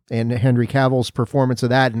Rivia and Henry Cavill's performance of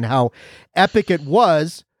that and how epic it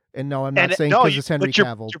was. And no, I'm not saying because it's Henry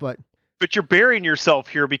Cavill, but you're burying yourself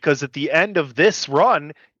here because at the end of this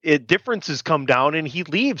run, differences come down and he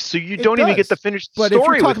leaves, so you don't even get to finish the story. But if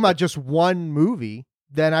you're talking about just one movie,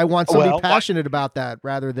 then I want somebody Well, passionate about that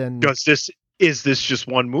rather than. Is this just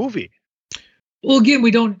one movie? Well, again,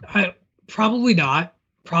 we don't. Probably not.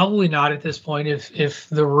 Probably not at this point. If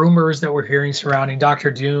the rumors that we're hearing surrounding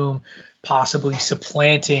Doctor Doom possibly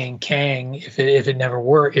supplanting Kang, if it never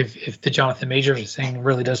were, if the Jonathan Majors thing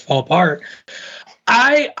really does fall apart,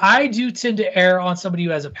 I do tend to err on somebody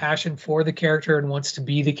who has a passion for the character and wants to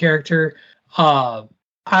be the character. I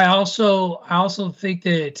also think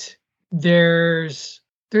that there's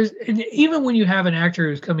and even when you have an actor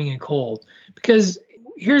who's coming in cold, because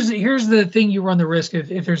here's the thing you run the risk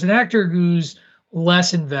of. If there's an actor who's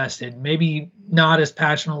less invested, maybe not as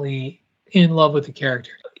passionately in love with the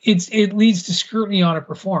character, it leads to scrutiny on a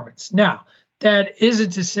performance. Now, that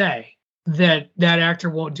isn't to say that actor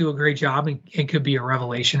won't do a great job and could be a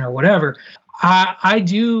revelation or whatever. I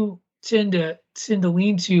do tend to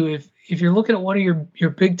lean to, if you're looking at one of your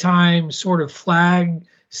big time sort of flag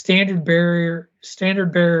standard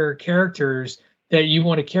bearer characters that you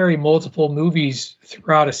want to carry multiple movies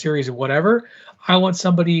throughout a series of whatever, I want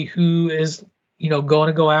somebody who is, going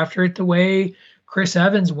to go after it the way Chris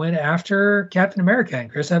Evans went after Captain America.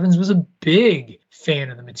 And Chris Evans was a big fan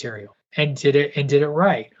of the material and did it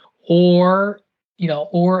right. Or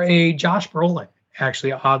a Josh Brolin.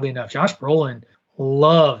 Actually, oddly enough, Josh Brolin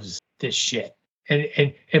loves this shit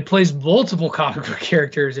and plays multiple comic book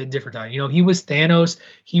characters at different times. He was Thanos,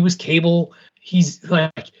 he was Cable. He's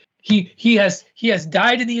like he has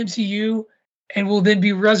died in the MCU and will then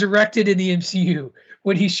be resurrected in the MCU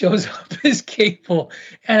when he shows up as Cable.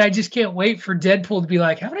 And I just can't wait for Deadpool to be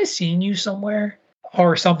like, haven't I seen you somewhere?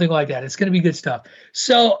 Or something like that. It's going to be good stuff.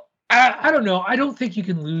 So I don't know. I don't think you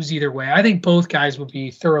can lose either way. I think both guys would be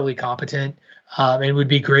thoroughly competent and would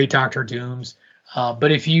be great Doctor Dooms.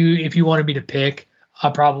 But if you wanted me to pick,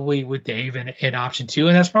 probably with Dave in option 2.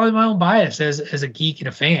 And that's probably my own bias as a geek and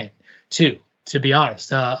a fan too, to be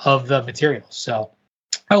honest, of the material. So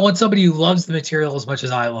I want somebody who loves the material as much as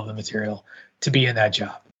I love the material to be in that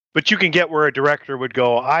job. But you can get where a director would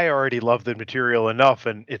go, I already love the material enough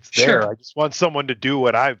and it's there. Sure. I just want someone to do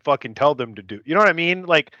what I fucking tell them to do. You know what I mean?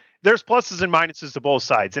 Like, there's pluses and minuses to both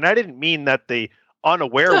sides. And I didn't mean that the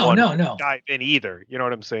unaware one dive in either. You know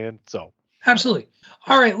what I'm saying? So absolutely.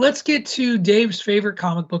 All right, let's get to Dave's favorite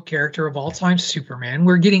comic book character of all time, Superman.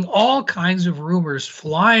 We're getting all kinds of rumors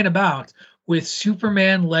flying about with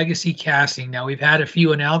Superman legacy casting. Now, we've had a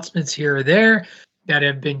few announcements here or there that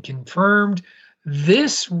have been confirmed.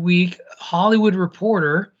 This week, Hollywood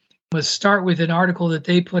Reporter, let's start with an article that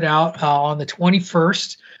they put out on the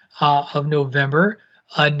 21st of November,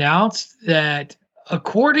 announced that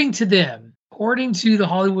according to the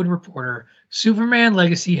Hollywood Reporter, Superman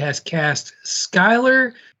Legacy has cast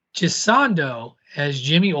Skylar Gisondo as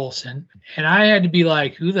Jimmy Olsen. And I had to be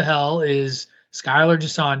like, who the hell is Skylar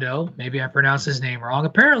Gisondo? Maybe I pronounced his name wrong.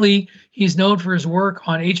 Apparently, he's known for his work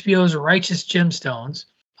on HBO's Righteous Gemstones.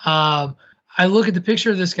 I look at the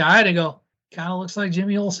picture of this guy and I go, kind of looks like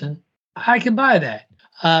Jimmy Olsen. I can buy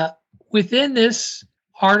that. Within this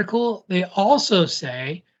article, they also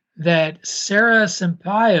say that Sarah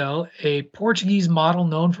Sampaio, a Portuguese model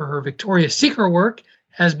known for her Victoria's Secret work,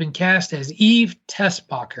 has been cast as Eve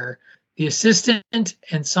Tessbacher, the assistant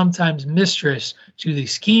and sometimes mistress to the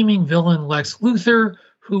scheming villain Lex Luthor,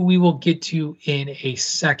 who we will get to in a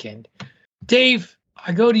second. Dave,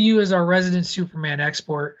 I go to you as our resident Superman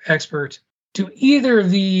expert. Do either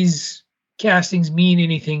of these castings mean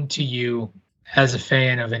anything to you as a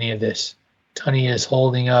fan of any of this? Tunney is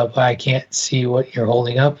holding up. I can't see what you're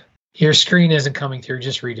holding up. Your screen isn't coming through.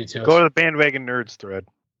 Just read it to us. Go to the Bandwagon Nerds thread.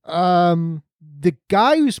 The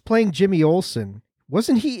guy who's playing Jimmy Olsen,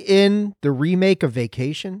 wasn't he in the remake of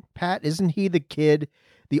Vacation? Pat, isn't he the kid,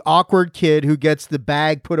 the awkward kid who gets the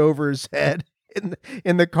bag put over his head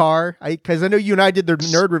in the car? Because I know you and I did the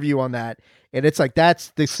nerd review on that, and it's like that's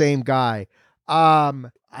the same guy.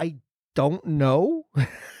 I don't know.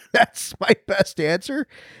 That's my best answer.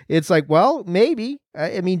 It's like, well, maybe.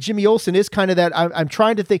 I mean, Jimmy Olsen is kind of that. I'm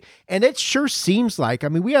trying to think, and it sure seems like. I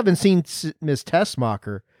mean, we haven't seen Ms.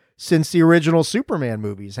 Tessmacher since the original Superman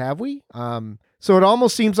movies, have we? So it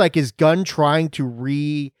almost seems like is Gunn trying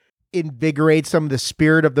to reinvigorate some of the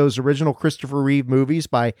spirit of those original Christopher Reeve movies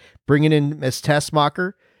by bringing in Ms.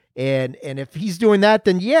 Tessmacher, and if he's doing that,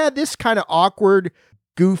 then yeah, this kind of awkward,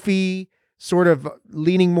 goofy, sort of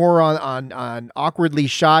leaning more on awkwardly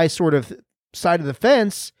shy sort of side of the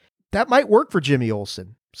fence, that might work for Jimmy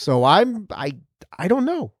Olsen. So I don't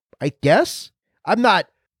know. I guess I'm not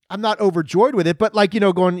overjoyed with it, but like, talking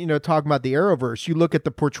about the Arrowverse, you look at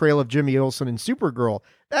the portrayal of Jimmy Olsen in Supergirl,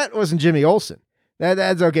 that wasn't Jimmy Olsen.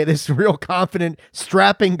 That's okay. This real confident,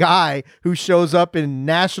 strapping guy who shows up in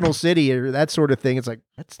National City or that sort of thing. It's like,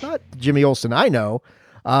 that's not Jimmy Olsen I know.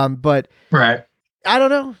 But Right. I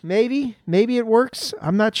don't know. Maybe it works.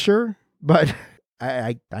 I'm not sure, but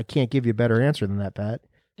I can't give you a better answer than that, Pat.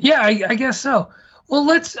 Yeah, I guess so. Well,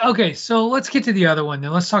 let's get to the other one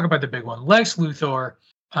then. Let's talk about the big one. Lex Luthor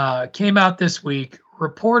came out this week,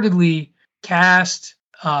 reportedly cast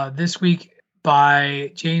this week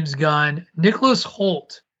by James Gunn. Nicholas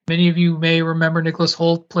Hoult. Many of you may remember Nicholas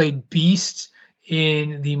Hoult played Beast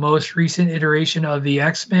in the most recent iteration of the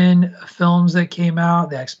X-Men films that came out,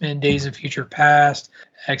 the X-Men Days of Future Past,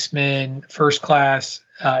 X-Men First Class,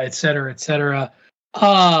 et cetera, et cetera.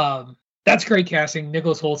 That's great casting.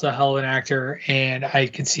 Nicholas Holt's a hell of an actor, and I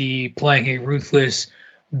could see playing a ruthless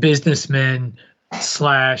businessman /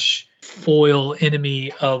 foil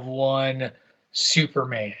enemy of one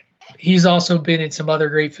Superman. He's also been in some other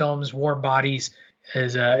great films. Warm Bodies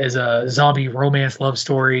as a zombie romance love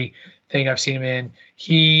story thing I've seen him in.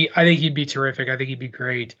 I think he'd be terrific. I think he'd be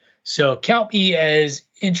great. So count me as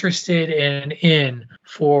interested and in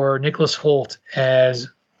for Nicholas Hoult as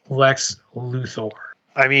Lex Luthor.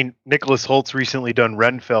 I mean, Nicholas Holt's recently done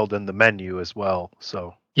Renfeld in The Menu as well.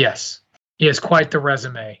 So Yes, he has quite the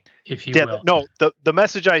resume, if you will. No, the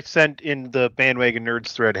message I sent in the Bandwagon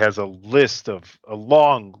Nerds thread has a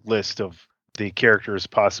long list of the characters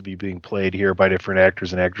possibly being played here by different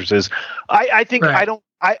actors and actresses. I think right.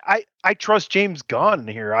 I trust James Gunn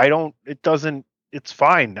here. It's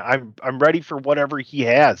fine. I'm ready for whatever he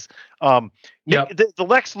has. Yep. The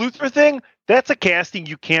Lex Luthor thing, that's a casting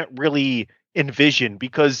you can't really envision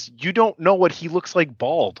because you don't know what he looks like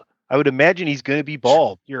bald. I would imagine he's going to be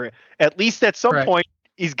bald. You're at least at some point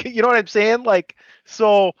he's, you know what I'm saying? Like,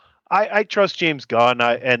 so I trust James Gunn,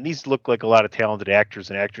 and these look like a lot of talented actors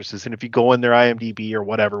and actresses. And if you go in their IMDb or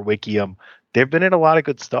whatever, wiki them, they've been in a lot of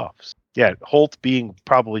good stuff. Yeah, Holt being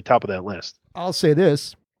probably top of that list. I'll say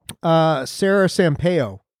this, Sarah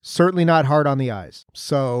Sampaio, certainly not hard on the eyes.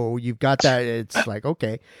 So you've got that. It's like,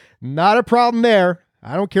 okay, not a problem there.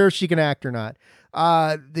 I don't care if she can act or not.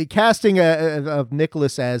 The casting of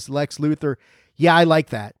Nicholas as Lex Luthor, yeah, I like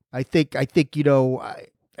that. I think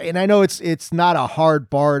and I know it's not a hard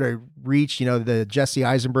bar to reach. The Jesse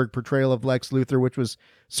Eisenberg portrayal of Lex Luthor, which was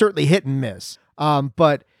certainly hit and miss.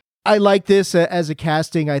 But I like this as a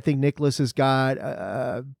casting. I think Nicholas has got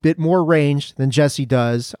a bit more range than Jesse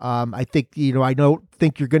does. I think, I don't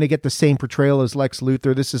think you're going to get the same portrayal as Lex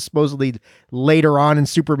Luthor. This is supposedly later on in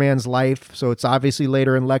Superman's life, so it's obviously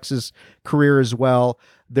later in Lex's career as well.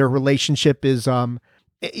 Their relationship is,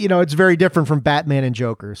 it's very different from Batman and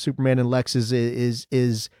Joker. Superman and Lex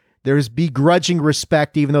is there's begrudging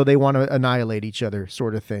respect, even though they want to annihilate each other,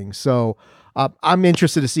 sort of thing. So I'm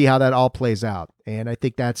interested to see how that all plays out. And I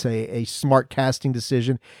think that's a smart casting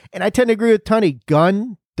decision. And I tend to agree with Tunney.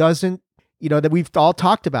 Gunn doesn't, that we've all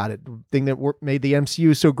talked about it. The thing that made the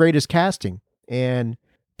MCU so great is casting. And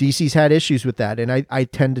DC's had issues with that. And I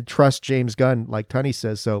tend to trust James Gunn, like Tunney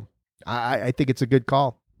says. So I think it's a good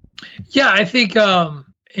call. Yeah, I think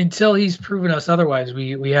until he's proven us otherwise,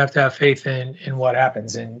 we have to have faith in what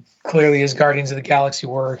happens. And clearly his Guardians of the Galaxy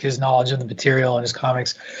work, his knowledge of the material and his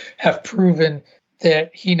comics have proven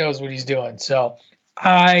that he knows what he's doing. So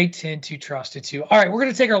I tend to trust it too. All right, we're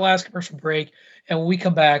going to take our last commercial break. And when we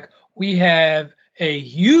come back, we have a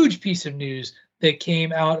huge piece of news that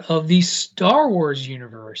came out of the Star Wars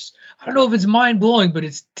universe. I don't know if it's mind-blowing, but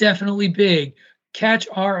it's definitely big. Catch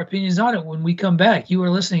our opinions on it when we come back. You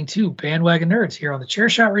are listening to Bandwagon Nerds here on the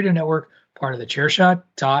Chairshot Radio Network, part of the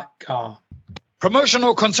Chairshot.com.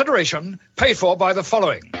 Promotional consideration paid for by the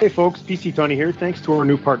following. Hey folks, PC Tony here. Thanks to our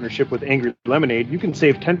new partnership with Angry Lemonade, you can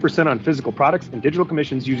save 10% on physical products and digital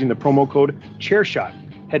commissions using the promo code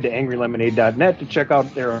ChairShot. Head to angrylemonade.net to check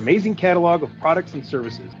out their amazing catalog of products and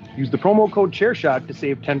services. Use the promo code ChairShot to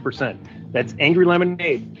save 10%. That's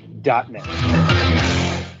angrylemonade.net.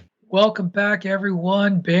 Welcome back,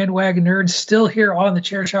 everyone. Bandwagon Nerds still here on the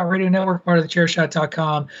Chairshot Radio Network, part of the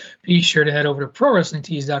Chairshot.com. Be sure to head over to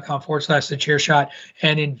ProWrestlingTees.com/TheChairShot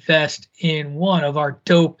and invest in one of our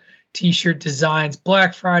dope T-shirt designs.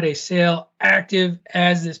 Black Friday sale active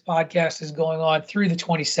as this podcast is going on through the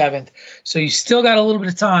 27th. So you still got a little bit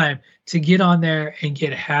of time to get on there and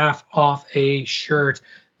get half off a shirt.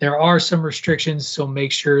 There are some restrictions, so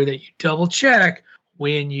make sure that you double check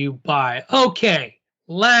when you buy. Okay.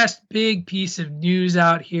 Last big piece of news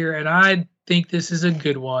out here, and I think this is a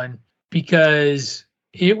good one because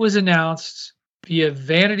it was announced via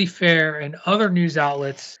Vanity Fair and other news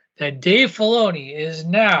outlets that Dave Filoni is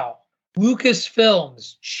now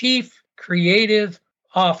Lucasfilm's chief creative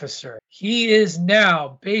officer. He is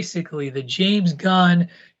now basically the James Gunn,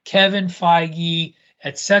 Kevin Feige,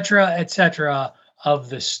 etc., of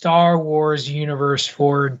the Star Wars universe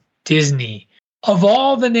for Disney. Of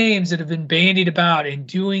all the names that have been bandied about in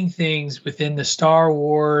doing things within the Star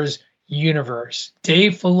Wars universe,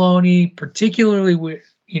 Dave Filoni, particularly with,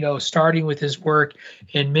 starting with his work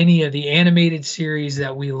in many of the animated series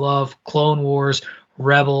that we love, Clone Wars,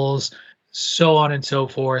 Rebels, so on and so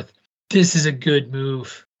forth. This is a good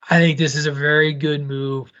move. I think this is a very good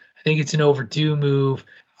move. I think it's an overdue move.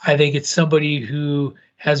 I think it's somebody who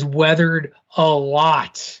has weathered a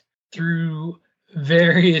lot through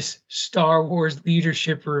various Star Wars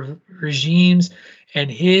leadership regimes,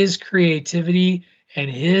 and his creativity and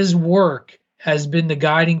his work has been the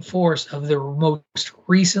guiding force of the most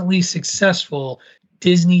recently successful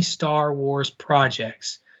Disney Star Wars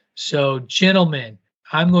projects. So, gentlemen,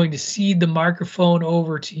 I'm going to cede the microphone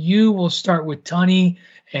over to you. We'll start with Tunney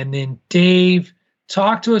and then Dave.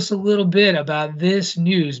 Talk to us a little bit about this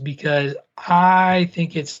news, because I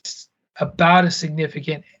think it's about as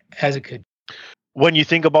significant as it could. When you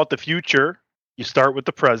think about the future, you start with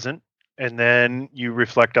the present and then you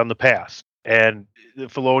reflect on the past. And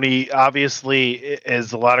Filoni obviously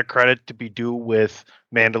has a lot of credit to be due with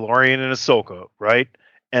Mandalorian and Ahsoka, right?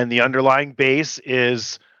 And the underlying base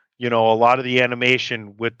is, a lot of the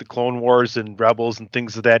animation with the Clone Wars and Rebels and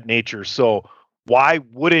things of that nature. So why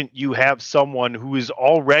wouldn't you have someone who is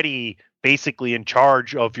already basically in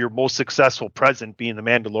charge of your most successful present, being the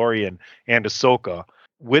Mandalorian and Ahsoka,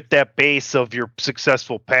 with that base of your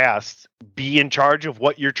successful past, be in charge of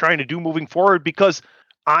what you're trying to do moving forward? Because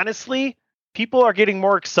honestly, people are getting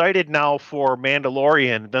more excited now for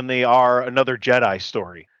Mandalorian than they are another Jedi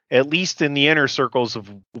story, at least in the inner circles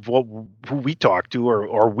of who we talk to,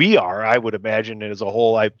 or we are, I would imagine. And as a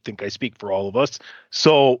whole, I think I speak for all of us.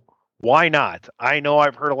 So why not? I know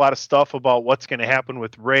I've heard a lot of stuff about what's going to happen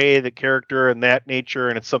with Rey, the character, and that nature,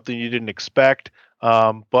 and it's something you didn't expect.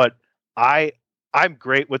 But I'm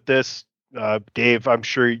great with this. Dave, I'm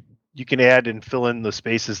sure you can add and fill in the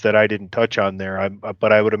spaces that I didn't touch on there.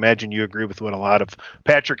 But I would imagine you agree with what a lot of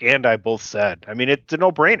Patrick and I both said. I mean, it's a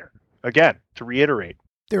no-brainer. Again, to reiterate.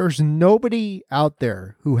 There's nobody out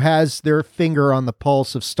there who has their finger on the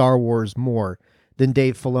pulse of Star Wars more than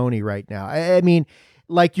Dave Filoni right now. I mean,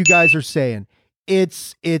 like you guys are saying,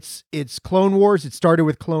 it's Clone Wars. It started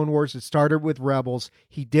with Clone Wars. It started with Rebels.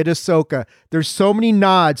 He did Ahsoka. There's so many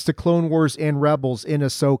nods to Clone Wars and Rebels in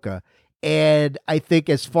Ahsoka. And I think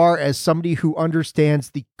as far as somebody who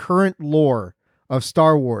understands the current lore of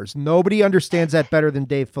Star Wars, nobody understands that better than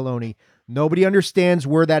Dave Filoni. Nobody understands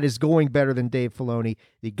where that is going better than Dave Filoni.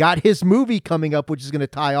 He got his movie coming up, which is going to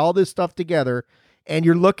tie all this stuff together. And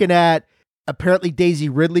you're looking at, apparently Daisy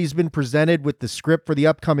Ridley's been presented with the script for the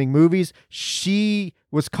upcoming movies. She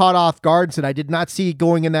was caught off guard and said, I did not see it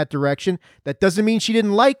going in that direction. That doesn't mean she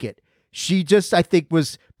didn't like it. She just, I think,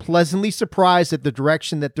 was pleasantly surprised at the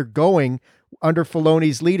direction that they're going under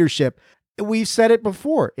Filoni's leadership. We've said it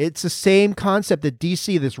before. It's the same concept that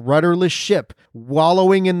DC, this rudderless ship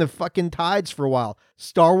wallowing in the fucking tides for a while.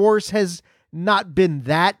 Star Wars has not been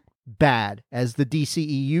that bad as the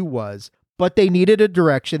DCEU was, but they needed a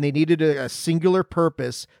direction. They needed a singular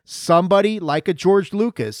purpose. Somebody like a George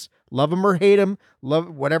Lucas, love him or hate him, love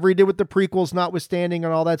whatever he did with the prequels notwithstanding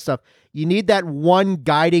and all that stuff. You need that one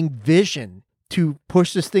guiding vision to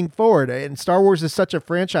push this thing forward. And Star Wars is such a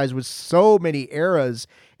franchise with so many eras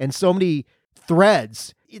and so many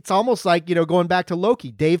threads. It's almost like, going back to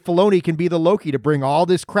Loki. Dave Filoni can be the Loki to bring all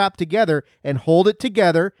this crap together and hold it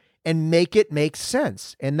together and make it make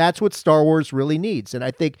sense. And that's what Star Wars really needs. And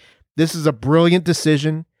I think this is a brilliant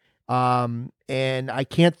decision. And I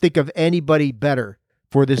can't think of anybody better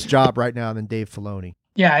for this job right now than Dave Filoni.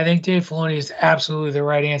 Yeah, I think Dave Filoni is absolutely the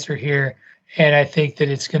right answer here. And I think that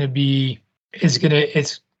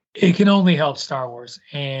it can only help Star Wars.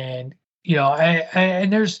 And,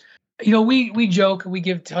 and there's, we joke, we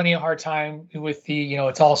give Tony a hard time with the,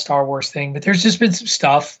 it's all Star Wars thing, but there's just been some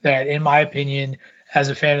stuff that, in my opinion, as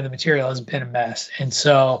a fan of the material, has been a mess. And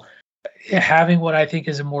so having what I think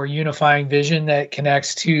is a more unifying vision that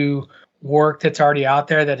connects to work that's already out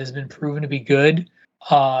there that has been proven to be good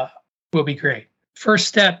will be great. First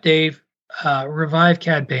step, Dave, revive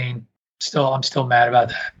Cad Bane. I'm still mad about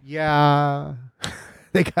that. Yeah.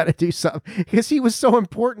 They got to do something because he was so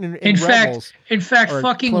important in Rebels. In fact,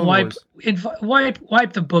 fucking wipe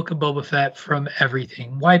the book of Boba Fett from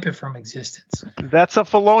everything. Wipe it from existence. That's a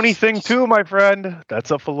Filoni thing too, my friend.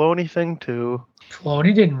 That's a Filoni thing too.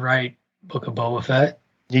 Filoni didn't write Book of Boba Fett.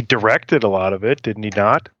 He directed a lot of it, didn't he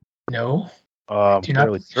not? No.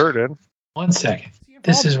 Fairly certain. 1 second.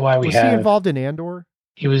 This is why was he involved in Andor?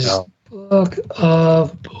 He was Book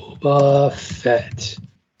of Boba Fett.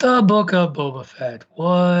 The Book of Boba Fett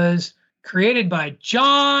was created by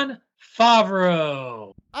Jon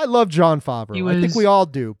Favreau. I love Jon Favreau. I think we all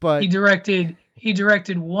do, but he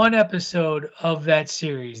directed one episode of that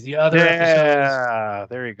series. The other episodes,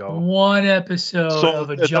 there you go. One episode of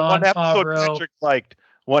a Jon Favreau.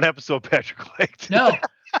 One episode Patrick liked.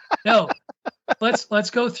 No. Let's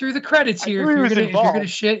go through the credits here. If you're gonna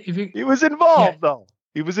shit, he was involved though.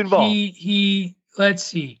 He was involved. He let's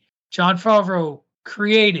see. Jon Favreau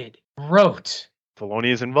created, wrote.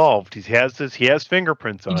 Filoni is involved. He has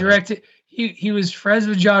fingerprints on it. He was friends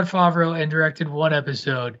with Jon Favreau and directed one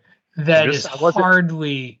episode. That is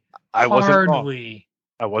hardly. I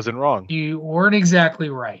wasn't wrong. You weren't exactly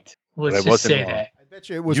right. Let's just say that. I bet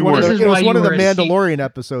you it was one of the Mandalorian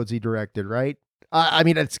episodes he directed, right? I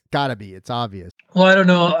mean, it's got to be. It's obvious. Well, I don't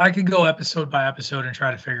know. I could go episode by episode and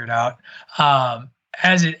try to figure it out.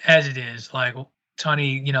 As it is, like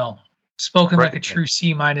Tony, spoken like a true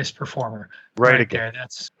C- performer. Right there.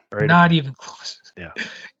 That's not even close. Yeah.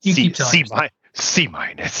 You keep telling C-.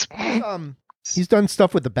 He's done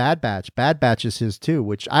stuff with the Bad Batch. Bad Batch is his too,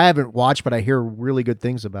 which I haven't watched, but I hear really good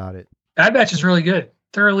things about it. Bad Batch is really good.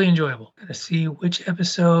 Thoroughly enjoyable. Gonna see which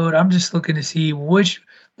episode. I'm just looking to see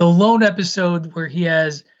the lone episode where he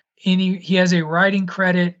has a writing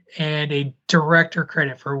credit and a director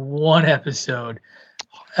credit for one episode.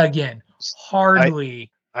 Again, hardly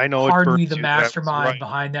the mastermind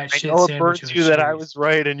behind that shit sandwich. I know it burns you that I was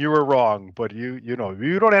right and you were wrong, but you don't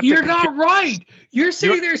have to. You're not right. You're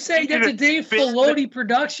sitting there saying that's a Dave Filoni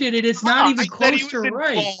production and it's not even close to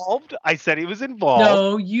right. I said he was involved.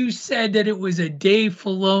 No, you said that it was a Dave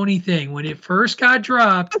Filoni thing. When it first got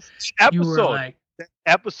dropped, you were like... The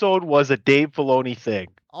episode was a Dave Filoni thing.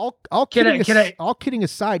 All kidding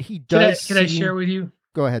aside, he does... Can I share with you?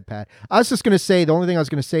 Go ahead, Pat. I was just going to say, the only thing I was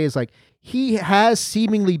going to say is like, he has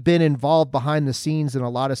seemingly been involved behind the scenes in a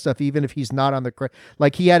lot of stuff, even if he's not on the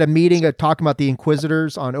like he had a meeting talking about the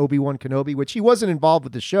Inquisitors on Obi-Wan Kenobi, which he wasn't involved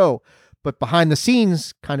with the show, but behind the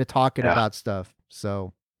scenes kind of talking about stuff.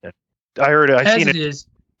 So I heard I seen it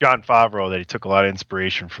Jon Favreau that he took a lot of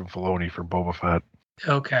inspiration from Filoni for Boba Fett.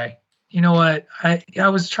 Okay. You know what? I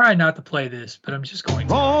was trying not to play this, but I'm just going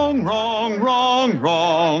to. Wrong.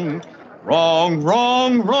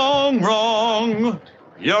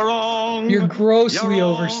 You're wrong. You're grossly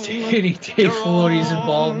overstating Dave Filoni's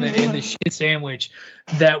involvement in the shit sandwich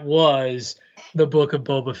that was the Book of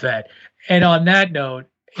Boba Fett. And on that note,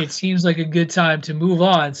 it seems like a good time to move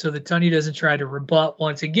on so that Tony doesn't try to rebut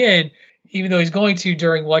once again, even though he's going to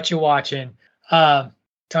during What You Watching.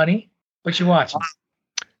 Tony, what you watching?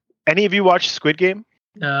 Any of you watch Squid Game?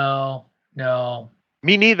 No.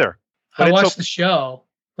 Me neither. I watched the show.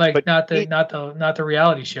 Not the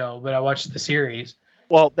reality show, but I watched the series.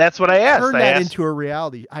 Well, that's what I asked. Turn that into a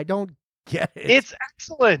reality. I don't get it. It's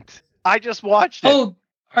excellent. I just watched it. Oh,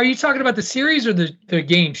 are you talking about the series or the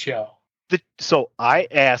game show? So I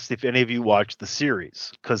asked if any of you watched the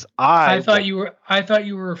series because I thought you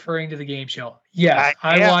were referring to the game show. Yes,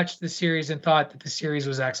 I watched the series and thought that the series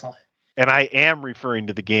was excellent. And I am referring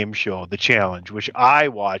to the game show, The Challenge, which I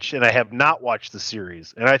watched, and I have not watched the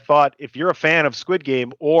series. And I thought if you're a fan of Squid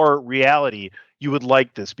Game or reality, you would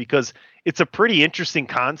like this because it's a pretty interesting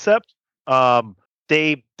concept.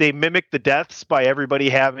 They mimic the deaths by everybody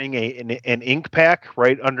having an ink pack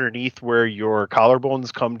right underneath where your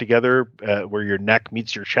collarbones come together, where your neck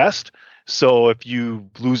meets your chest. So if you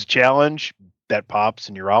lose a challenge, that pops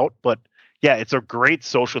and you're out. But yeah, it's a great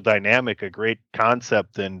social dynamic, a great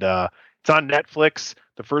concept, and it's on Netflix.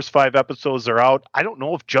 The first 5 episodes are out. I don't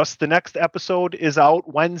know if just the next episode is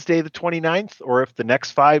out Wednesday the 29th or if the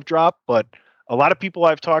next 5 drop, but a lot of people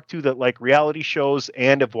I've talked to that like reality shows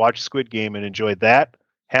and have watched Squid Game and enjoyed that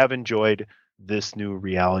have enjoyed this new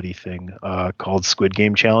reality thing called Squid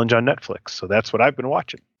Game Challenge on Netflix. So that's what I've been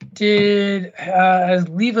watching. Did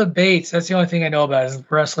Leva Bates, that's the only thing I know about is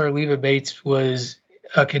wrestler Leva Bates was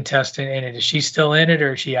a contestant in it. Is she still in it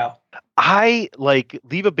or is she out? I like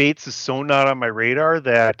Leva Bates is so not on my radar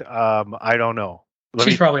that I don't know.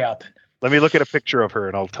 She's probably out then. Let me look at a picture of her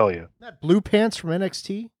and I'll tell you. That Blue Pants from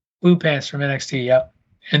NXT? Blue Pants from NXT, yep.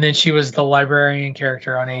 And then she was the librarian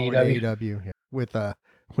character on AEW. AEW, yeah.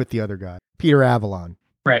 With the other guy, Peter Avalon.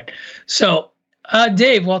 Right. So,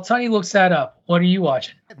 Dave, while Tony looks that up, what are you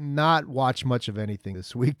watching? I have not watched much of anything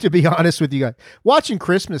this week, to be honest with you guys. Watching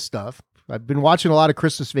Christmas stuff. I've been watching a lot of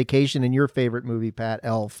Christmas Vacation and your favorite movie, Pat,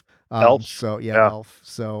 Elf. Elf. So yeah, Elf.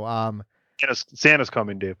 So Santa's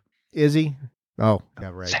coming, Dave. Is he? Oh,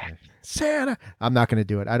 yeah, right. Santa. I'm not going to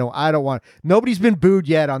do it. I don't want. Nobody's been booed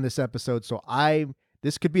yet on this episode, so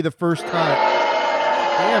this could be the first time.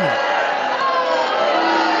 Damn it.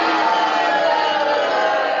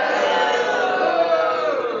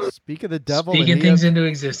 Speak of the devil. Speaking things into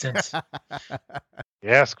existence. You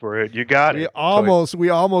ask for it, you got We it.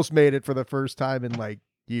 almost made it for the first time in like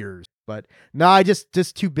years. But no, I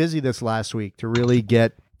just too busy this last week to really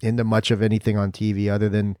get into much of anything on TV other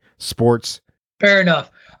than sports. Fair enough.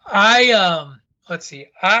 Let's see.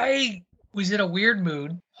 I was in a weird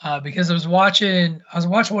mood because I was watching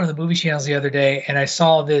one of the movie channels the other day, and I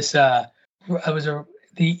saw this. The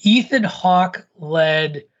Ethan Hawke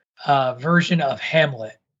led version of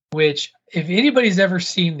Hamlet, which, if anybody's ever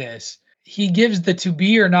seen this, he gives the to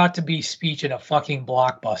be or not to be speech in a fucking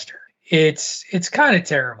blockbuster. It's kind of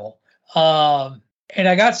terrible. And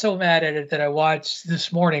I got so mad at it that I watched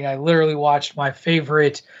this morning. I literally watched my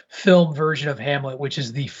favorite film version of Hamlet, which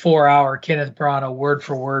is the 4-hour Kenneth Branagh word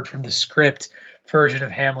for word from the script version of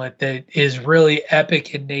Hamlet that is really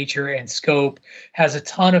epic in nature and scope, has a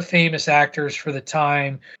ton of famous actors for the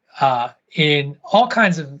time in all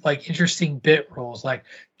kinds of like interesting bit roles. Like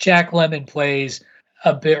Jack Lemmon plays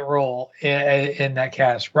a bit role in that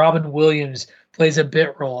cast. Robin Williams plays a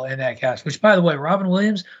bit role in that cast, which, by the way, Robin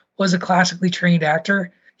Williams was a classically trained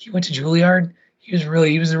actor. He went to Juilliard. He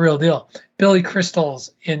was the real deal. Billy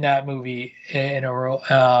Crystal's in that movie in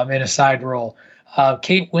a side role.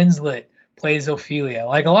 Kate Winslet plays Ophelia.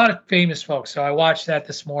 Like a lot of famous folks. So I watched that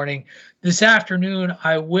this morning. This afternoon,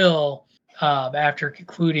 I will, after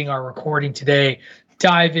concluding our recording today,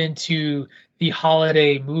 dive into the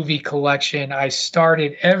holiday movie collection I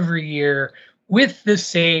started every year with the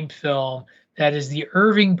same film. That is the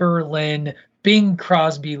Irving Berlin, Bing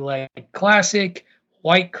Crosby-led classic,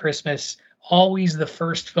 White Christmas. Always the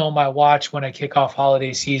first film I watch when I kick off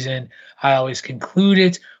holiday season. I always conclude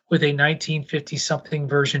it with a 1950-something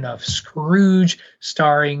version of Scrooge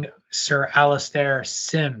starring Sir Alastair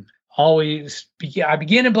Sim. I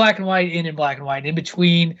begin in black and white, end in black and white. In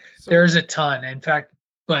between, there's a ton. In fact,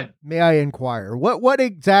 but may I inquire, what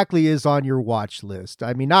exactly is on your watch list?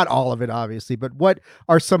 I mean, not all of it, obviously, but what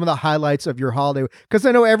are some of the highlights of your holiday? Because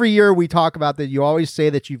I know every year we talk about that. You always say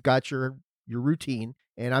that you've got your routine,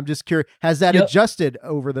 and I'm just curious, has that adjusted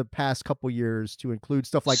over the past couple years to include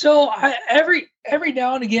stuff like? So every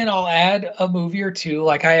now and again I'll add a movie or two.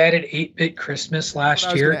 Like I added 8-Bit Christmas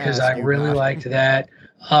last year because I really liked that.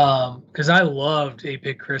 Because I loved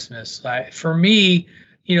 8-Bit Christmas. For me,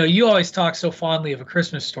 you know, you always talk so fondly of A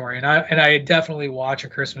Christmas Story, and I definitely watch A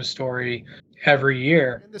Christmas Story every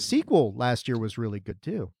year. And the sequel last year was really good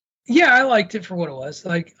too. Yeah, I liked it for what it was.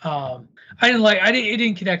 Like, it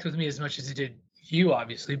didn't connect with me as much as it did you,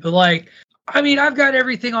 obviously. But like, I mean, I've got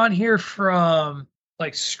everything on here from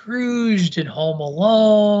like Scrooged and Home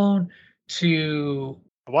Alone to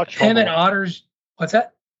Emmett Otter's. What's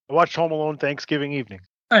that? I watched Home Alone Thanksgiving evening.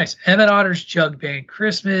 Nice. Emmett Otter's Jug Band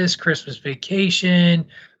Christmas, Christmas Vacation,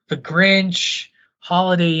 The Grinch,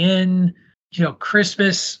 Holiday Inn,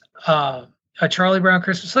 Christmas, A Charlie Brown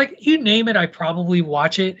Christmas. Like, you name it, I probably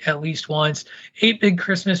watch it at least once. 8-Bit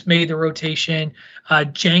Christmas made the rotation.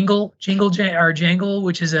 Jangle,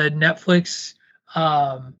 which is a Netflix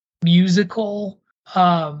musical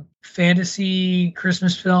fantasy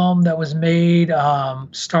Christmas film that was made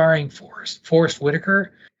starring Forrest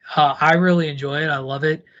Whitaker. I really enjoy it. I love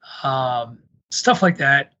it. Stuff like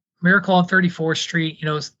that. Miracle on 34th Street,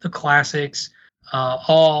 the classics,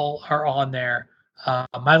 all are on there.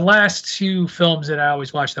 My last two films that I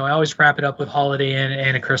always watch, though, I always wrap it up with Holiday Inn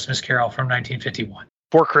and A Christmas Carol from 1951.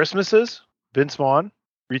 Four Christmases, Vince Vaughn,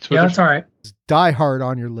 Reese Witherspoon. Yeah, that's all right. Die Hard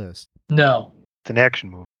on your list? No. It's an action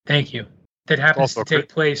movie. Thank you. That happens to take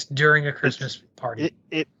place during a Christmas party.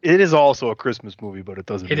 It is also a Christmas movie, but it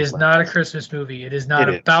doesn't. It is not a Christmas movie. It is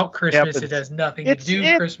not about Christmas. It has nothing to do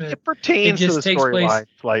with Christmas. It pertains it just to the takes place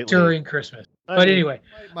slightly during Christmas. But anyway,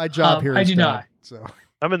 my job here is I do done, not. So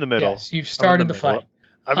I'm in the middle. Yes, you've started the fight.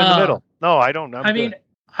 I'm in the middle. No, I don't. I mean,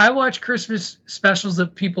 I watch Christmas specials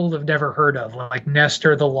that people have never heard of, like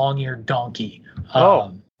Nestor the Long-Eared Donkey.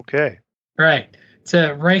 Okay. Right. It's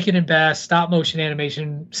a Rankin and Bass stop motion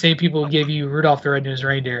animation. Same people who gave you Rudolph the Red-Nosed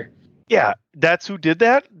Reindeer. Yeah, that's who did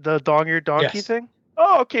that? The dog-eared donkey thing?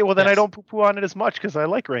 Oh, okay. Well, then I don't poo-poo on it as much because I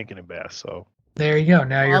like Rankin and Bass. So there you go.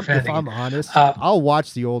 Now you're offending. If I'm honest, I'll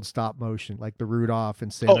watch the old stop motion, like the Rudolph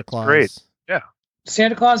and Santa Claus. Great. Yeah.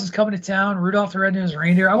 Santa Claus is coming to town. Rudolph the Red-Nosed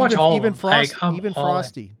Reindeer. I watch all even of them. Even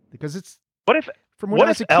Frosty, because it's what if from when I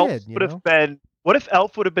was a kid. What if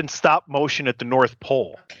Elf would have been stop motion at the North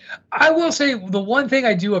Pole? I will say the one thing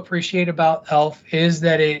I do appreciate about Elf is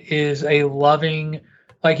that it is a loving,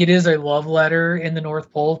 like it is a love letter in the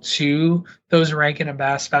North Pole to those Rankin and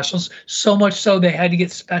Bass specials. So much so they had to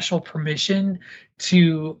get special permission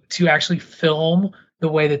to actually film the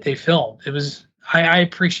way that they filmed. It was, I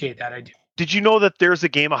appreciate that. I do. Did you know that there's a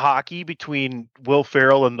game of hockey between Will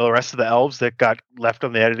Ferrell and the rest of the elves that got left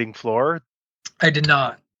on the editing floor? I did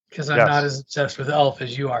not, because I'm Yes. not as obsessed with Elf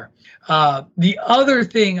as you are. The other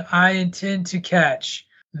thing I intend to catch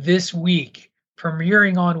this week,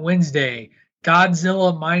 premiering on Wednesday,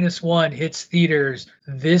 Godzilla -1 hits theaters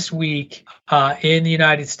this week in the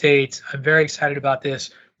United States. I'm very excited about this.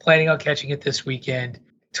 Planning on catching it this weekend.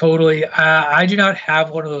 Totally. I do not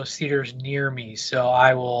have one of those theaters near me, so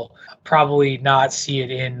I will probably not see it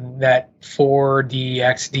in that 4D,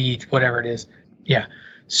 XD, whatever it is. Yeah.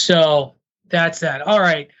 So that's that. All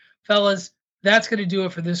right, fellas, that's going to do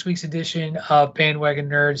it for this week's edition of Bandwagon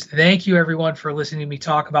Nerds. Thank you, everyone, for listening to me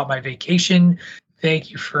talk about my vacation.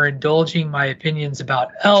 Thank you for indulging my opinions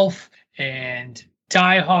about Elf and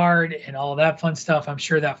Die Hard and all that fun stuff. I'm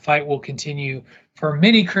sure that fight will continue for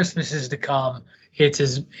many Christmases to come. It's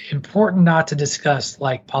as important not to discuss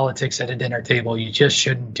like politics at a dinner table. You just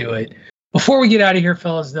shouldn't do it. Before we get out of here,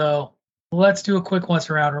 fellas, though, let's do a quick once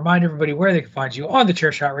around. Remind everybody where they can find you on the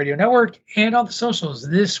Chairshot Radio Network and on the socials.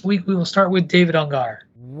 This week we will start with David Ungar.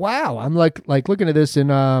 Wow, I'm like looking at this,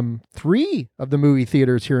 and 3 of the movie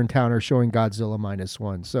theaters here in town are showing Godzilla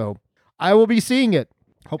 -1. So I will be seeing it.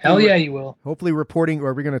 Hell yeah, you will. Hopefully reporting,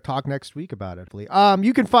 or we're going to talk next week about it.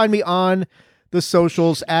 You can find me on the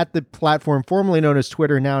socials at the platform formerly known as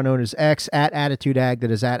Twitter, now known as X, at AttitudeAg, that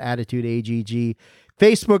is at AttitudeAGG,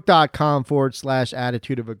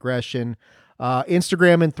 Facebook.com/Attitude of Aggression,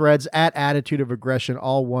 Instagram and Threads at Attitude of Aggression,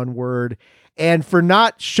 all one word. And for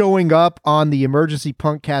not showing up on the Emergency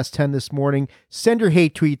Punkcast 10 this morning, send your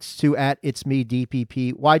hate tweets to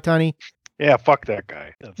 @It'sMeDPP. Why, Tony? Yeah, fuck that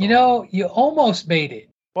guy. You almost made it.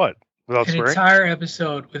 What? Without An swearing? entire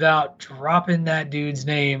episode without dropping that dude's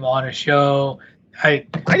name on a show. I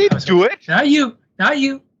didn't do it. Not you.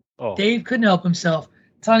 Oh. Dave couldn't help himself.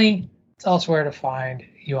 Tony, tell us where to find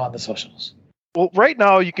you on the socials. Well, right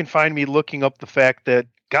now you can find me looking up the fact that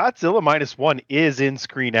Godzilla -1 is in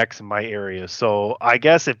Screen X in my area. So I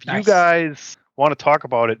guess if you guys want to talk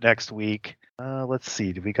about it next week, let's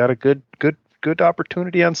see. Do we got a good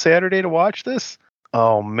opportunity on Saturday to watch this?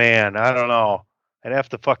 Oh man, I don't know. I'd have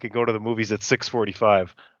to fucking go to the movies at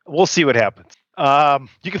 6:45. We'll see what happens.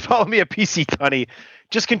 You can follow me at PC Tunney.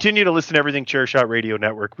 Just continue to listen to everything Chairshot Radio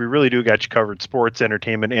Network. We really do got you covered, sports,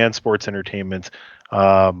 entertainment, and sports entertainment.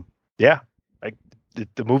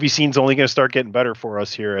 The movie scene's only going to start getting better for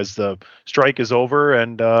us here as the strike is over,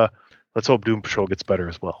 and let's hope Doom Patrol gets better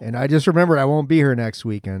as well. And I just remembered I won't be here next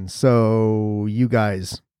weekend, so you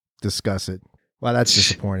guys discuss it. Wow, that's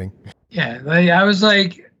disappointing. Yeah, I was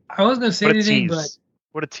like, I wasn't going to say anything, but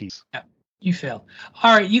what a tease. Yeah, you failed.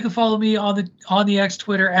 All right, you can follow me on the X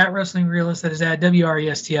Twitter at Wrestling Realist. That is at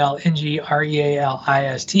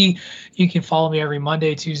WRESTLNGREALIST. You can follow me every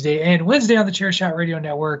Monday, Tuesday, and Wednesday on the Chairshot Radio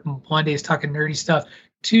Network. Mondays talking nerdy stuff.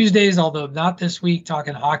 Tuesdays, although not this week,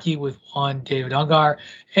 talking hockey with one David Ungar,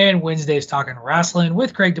 and Wednesdays talking wrestling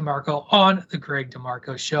with Greg DeMarco on the Greg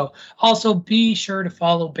DeMarco Show. Also, be sure to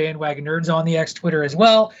follow Bandwagon Nerds on the X Twitter as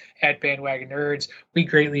well at Bandwagon Nerds. We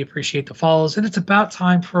greatly appreciate the follows, and it's about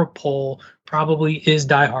time for a poll. Probably is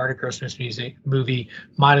Die Hard a Christmas movie?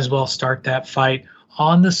 Might as well start that fight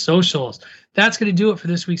on the socials. That's going to do it for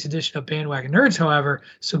this week's edition of Bandwagon Nerds, however.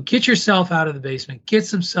 So get yourself out of the basement, get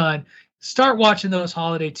some sun. Start watching those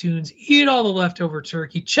holiday tunes, eat all the leftover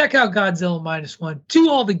turkey, check out Godzilla -1,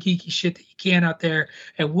 do all the geeky shit that you can out there,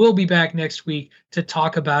 and we'll be back next week to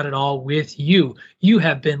talk about it all with you. You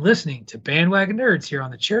have been listening to Bandwagon Nerds here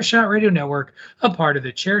on the Chairshot Radio Network, a part of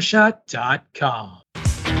the Chairshot.com.